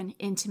to have an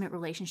intimate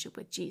relationship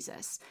with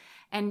Jesus.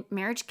 And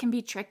marriage can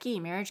be tricky,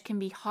 marriage can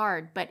be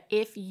hard, but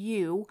if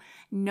you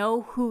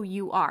know who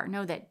you are,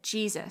 know that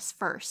Jesus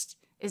first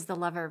is the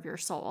lover of your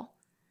soul,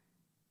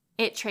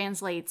 it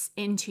translates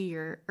into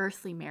your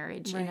earthly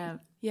marriage in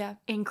a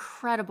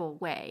incredible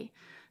way.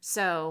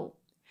 So,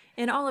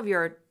 in all of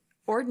your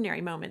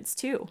ordinary moments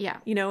too. Yeah.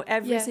 You know,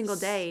 every single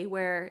day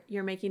where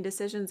you're making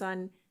decisions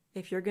on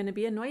if you're going to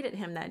be annoyed at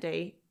him that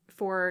day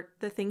for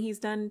the thing he's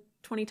done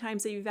 20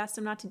 times that you've asked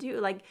him not to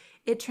do. Like,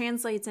 it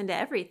translates into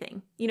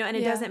everything, you know, and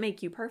it doesn't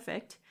make you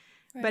perfect,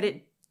 but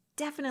it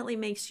definitely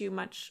makes you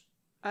much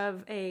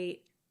of a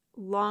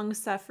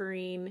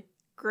long-suffering,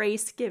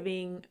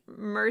 grace-giving,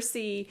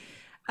 mercy,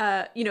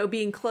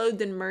 being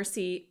clothed in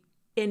mercy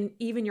in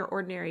even your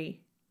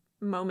ordinary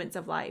moments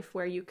of life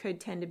where you could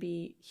tend to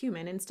be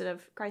human instead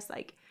of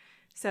Christ-like.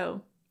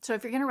 So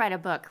if you're going to write a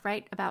book,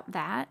 write about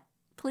that,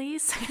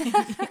 please.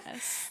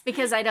 Yes.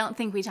 Because I don't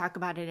think we talk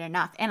about it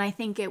enough. And I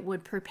think it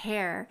would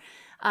prepare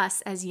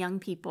us as young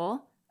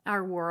people,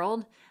 our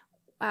world.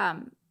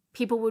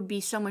 People would be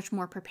so much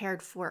more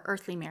prepared for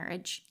earthly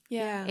marriage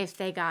if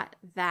they got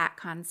that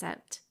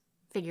concept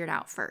figured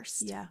out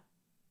first. Yeah.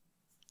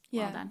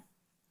 Well done.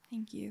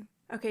 Thank you.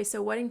 Okay,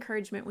 so what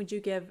encouragement would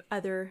you give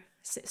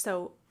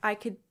so I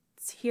could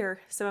hear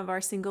some of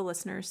our single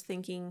listeners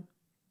thinking,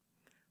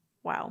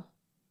 wow,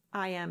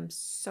 I am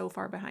so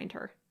far behind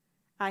her.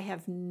 I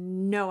have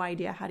no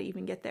idea how to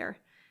even get there.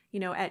 You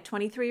know, at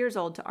 23 years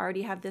old, to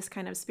already have this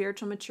kind of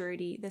spiritual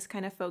maturity, this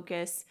kind of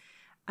focus,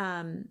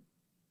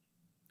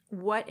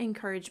 what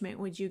encouragement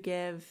would you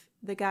give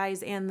the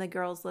guys and the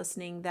girls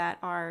listening that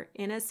are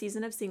in a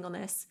season of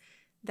singleness,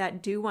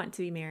 that do want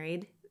to be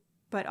married,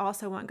 but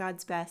also want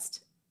God's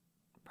best?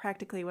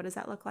 Practically, what does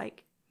that look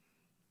like?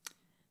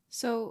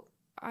 So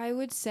I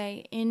would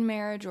say in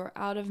marriage or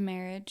out of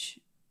marriage,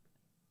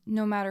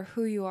 no matter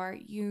who you are,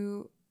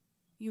 you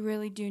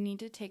really do need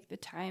to take the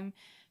time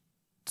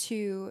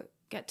to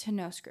get to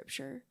know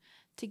Scripture,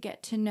 to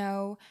get to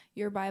know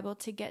your Bible,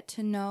 to get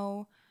to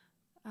know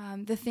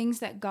the things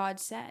that God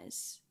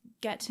says,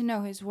 get to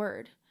know His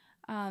Word,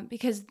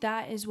 because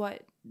that is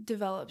what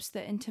develops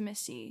the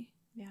intimacy.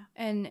 Yeah.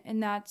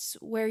 And that's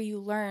where you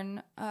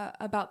learn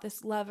about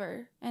this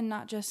lover, and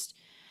not just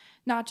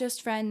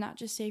friend, not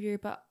just Savior,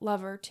 but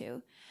lover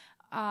too.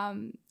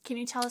 Can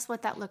you tell us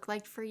what that looked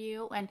like for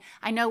you? And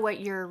I know what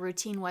your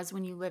routine was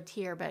when you lived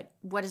here, but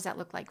what does that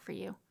look like for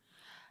you?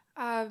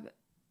 I'm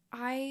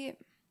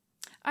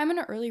an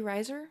early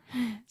riser,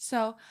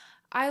 so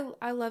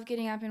I love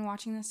getting up and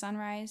watching the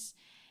sunrise,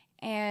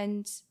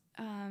 and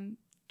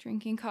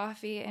drinking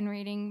coffee and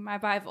reading my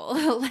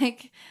Bible.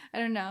 Like, I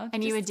don't know.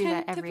 And you would do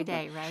that every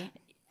day, right?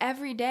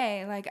 Every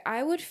day. Like,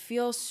 I would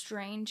feel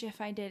strange if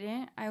I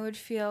didn't. I would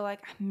feel like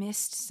I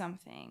missed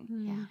something.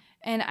 Yeah.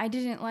 And I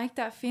didn't like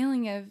that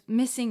feeling of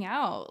missing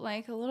out,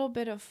 like a little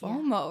bit of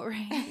FOMO,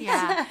 right?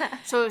 Yeah.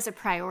 So it was a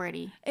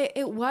priority.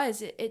 It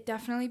was. It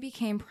definitely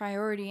became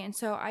priority. And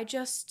so I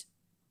just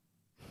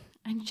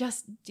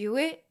do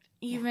it.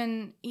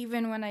 Even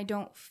when I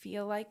don't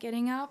feel like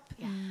getting up,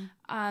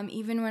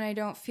 even when I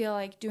don't feel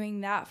like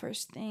doing that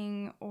first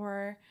thing,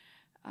 or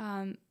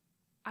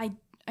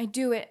I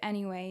do it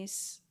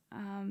anyways.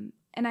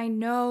 And I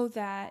know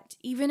that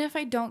even if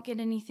I don't get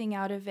anything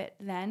out of it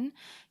then,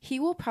 He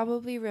will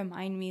probably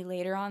remind me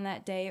later on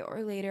that day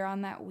or later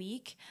on that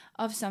week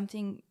of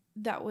something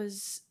that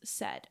was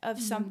said, of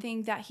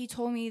something that He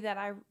told me that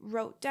I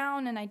wrote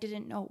down and I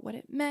didn't know what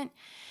it meant.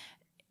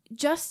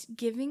 just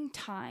giving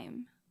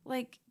time.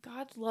 Like,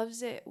 God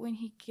loves it when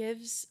he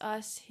gives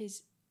us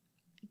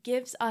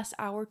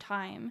our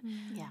time,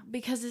 Yeah.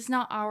 because it's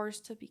not ours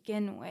to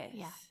begin with.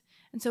 Yeah.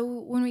 And so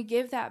when we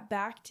give that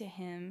back to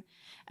him,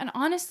 and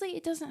honestly,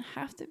 it doesn't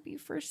have to be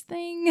first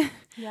thing.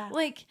 Yeah.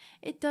 Like,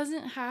 it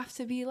doesn't have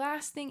to be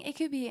last thing. It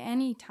could be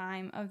any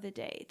time of the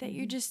day that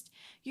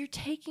you're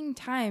taking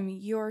time.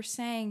 You're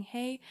saying,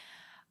 hey,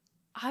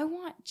 I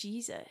want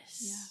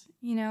Jesus,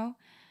 you know?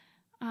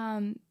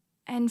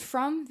 And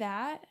from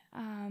that,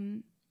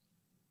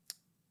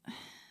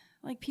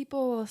 like,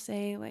 people will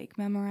say, like,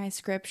 memorize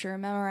scripture,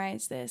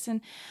 memorize this.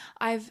 And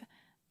I've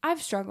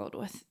struggled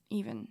with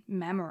even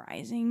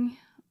memorizing,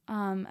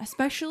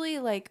 especially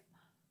like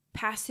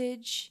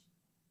passage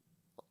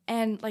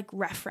and like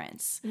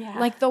reference,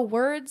 like the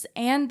words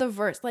and the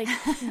verse. Like,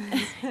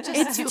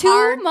 it's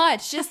too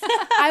much. Just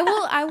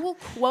I will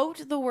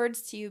quote the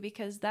words to you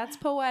because that's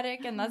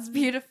poetic and that's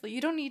beautiful.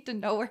 You don't need to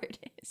know where it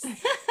is.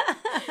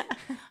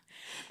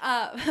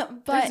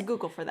 But there's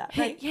Google for that,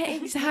 right? Yeah,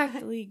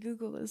 exactly.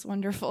 Google is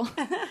wonderful.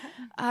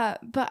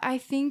 But I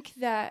think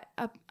that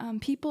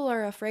people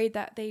are afraid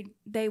that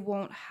they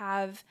won't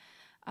have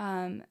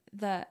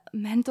the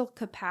mental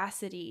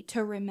capacity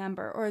to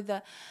remember, or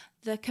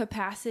the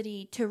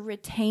capacity to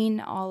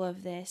retain all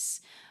of this,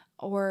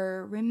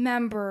 or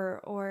remember,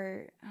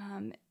 or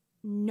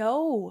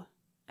know.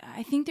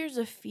 I think there's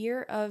a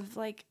fear of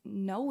like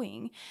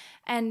knowing,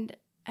 and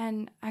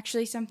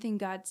actually something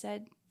God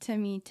said to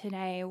me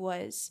today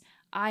was,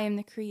 I am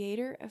the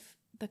creator of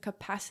the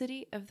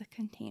capacity of the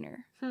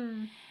container.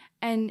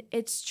 And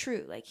it's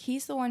true. Like,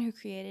 he's the one who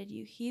created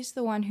you. He's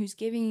the one who's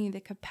giving you the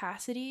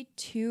capacity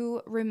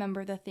to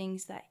remember the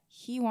things that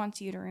he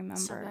wants you to remember.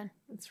 So good.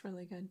 That's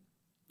really good.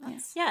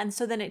 Yes. Yeah, and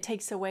so then it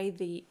takes away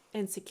the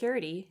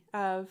insecurity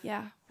of,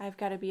 I've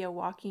got to be a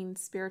walking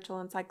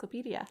spiritual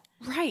encyclopedia.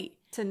 Right.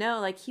 To know,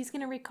 like, he's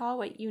going to recall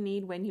what you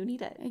need when you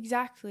need it.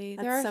 Exactly.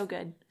 That's so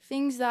good.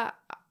 Things that,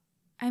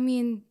 I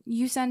mean,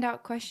 you send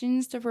out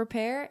questions to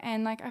prepare,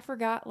 and like, I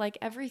forgot like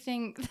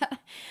everything that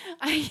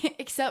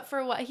except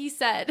for what he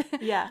said.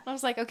 Yeah. I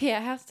was like, okay,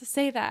 I have to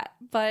say that,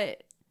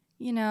 but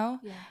you know,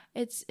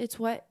 it's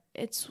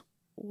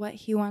what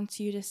he wants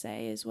you to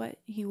say is what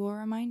he will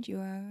remind you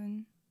of.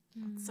 And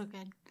that's so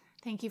good.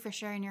 Thank you for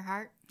sharing your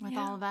heart with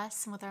all of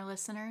us and with our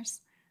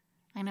listeners.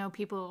 I know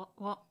people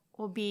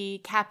will be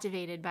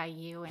captivated by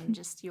you and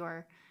just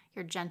your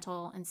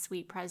gentle and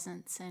sweet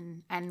presence.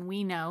 And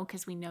we know,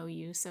 because we know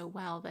you so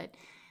well,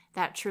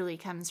 that truly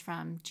comes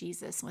from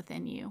Jesus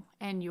within you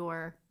and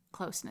your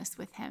closeness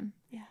with him.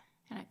 Yeah.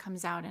 And it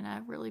comes out in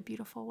a really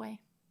beautiful way.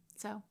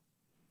 So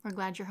we're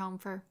glad you're home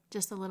for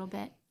just a little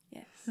bit.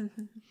 yes.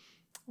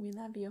 We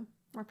love you.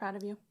 We're proud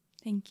of you.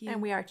 Thank you.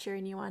 And we are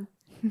cheering you on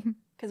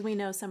because we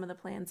know some of the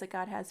plans that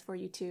God has for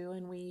you too,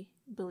 and we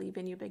believe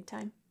in you big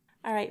time.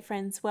 All right,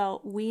 friends.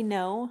 Well, we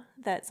know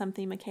that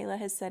something Michayla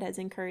has said has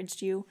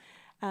encouraged you.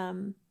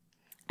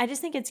 I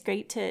just think it's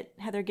great to,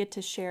 Heather, get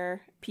to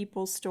share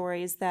people's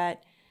stories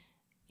that,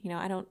 you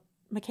know,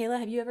 Michayla,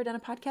 have you ever done a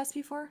podcast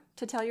before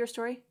to tell your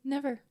story?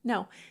 Never.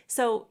 No.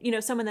 So, you know,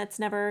 someone that's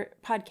never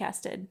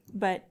podcasted,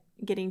 but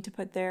getting to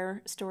put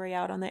their story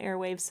out on the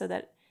airwaves so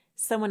that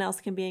someone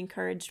else can be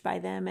encouraged by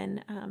them.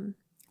 And,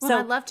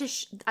 well,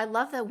 I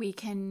love that we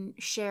can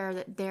share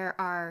that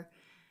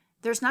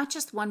there's not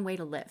just one way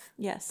to live.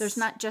 Yes. There's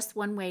not just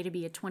one way to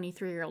be a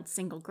 23-year-old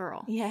single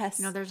girl. Yes.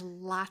 You know, there's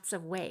lots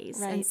of ways.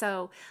 Right. And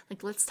so,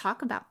 like, let's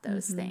talk about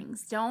those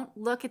things. Don't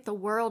look at the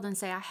world and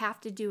say, I have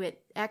to do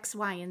it X,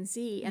 Y, and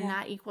Z, and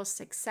that equals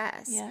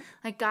success. Yeah.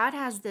 Like, God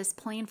has this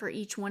plan for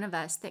each one of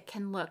us that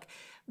can look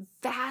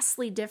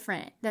vastly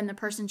different than the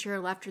person to your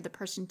left or the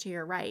person to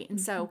your right. And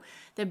so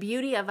the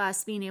beauty of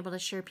us being able to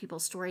share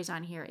people's stories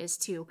on here is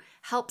to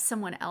help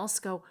someone else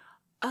go,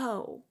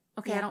 oh,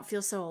 okay, I don't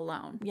feel so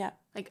alone. Yeah.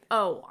 Like,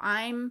 oh,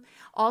 I'm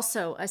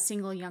also a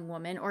single young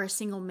woman or a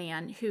single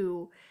man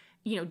who,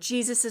 you know,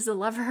 Jesus is the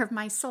lover of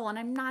my soul, and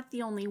I'm not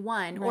the only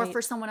one. Right. Or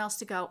for someone else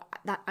to go,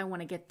 that I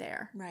want to get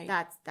there. Right.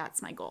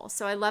 That's my goal.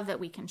 So I love that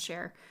we can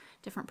share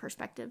different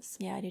perspectives.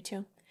 Yeah, I do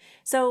too.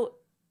 So,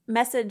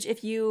 message,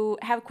 if you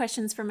have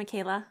questions for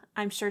Michayla,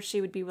 I'm sure she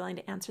would be willing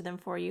to answer them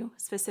for you,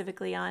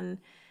 specifically on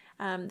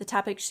the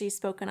topic she's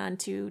spoken on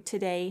to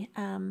today.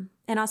 And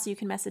also you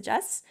can message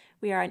us.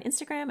 We are on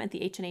Instagram at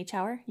the H&H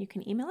Hour. You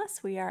can email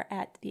us. We are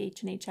at the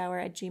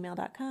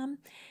HNHhour@gmail.com.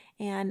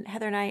 And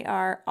Heather and I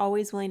are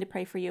always willing to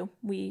pray for you.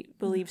 We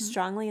believe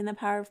strongly in the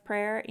power of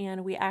prayer,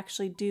 and we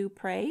actually do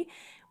pray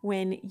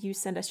when you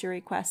send us your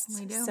requests.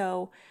 We do.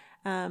 So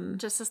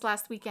just this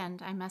last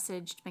weekend, I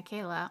messaged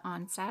Michayla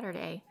on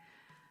Saturday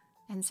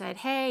and said,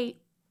 hey,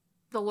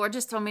 the Lord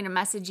just told me to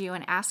message you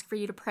and ask for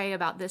you to pray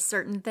about this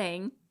certain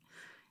thing.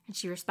 And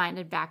she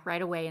responded back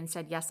right away and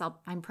said, yes,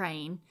 I'm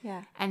praying.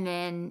 Yeah. And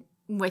then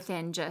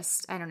within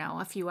just, I don't know,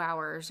 a few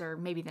hours or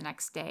maybe the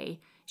next day,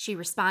 she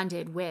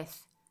responded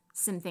with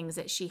some things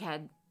that she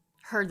had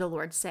heard the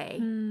Lord say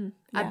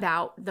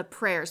about the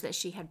prayers that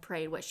she had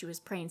prayed, what she was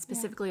praying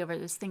specifically over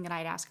this thing that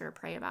I'd asked her to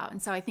pray about.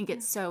 And so I think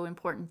it's so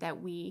important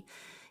that we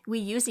we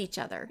use each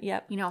other.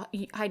 Yep. You know,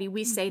 Heidi,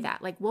 we say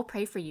that, like, we'll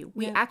pray for you.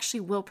 We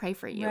actually will pray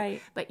for you.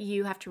 Right. But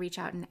you have to reach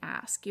out and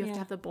ask. You have to Yeah.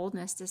 have the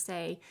boldness to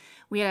say,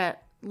 we had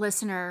a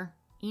listener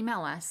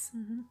email us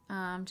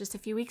just a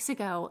few weeks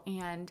ago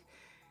and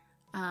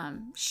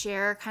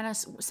share kind of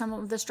some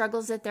of the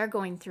struggles that they're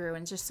going through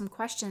and just some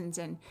questions.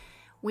 And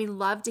we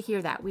love to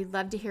hear that. We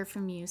love to hear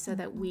from you so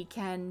that we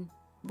can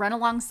run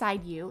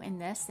alongside you in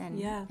this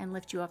and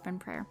lift you up in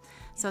prayer.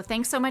 So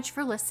thanks so much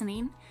for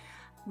listening.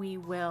 We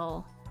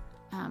will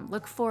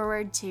look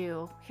forward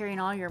to hearing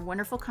all your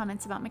wonderful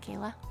comments about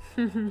Michayla.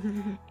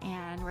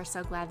 And we're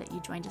so glad that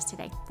you joined us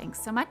today.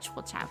 Thanks so much.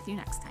 We'll chat with you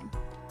next time.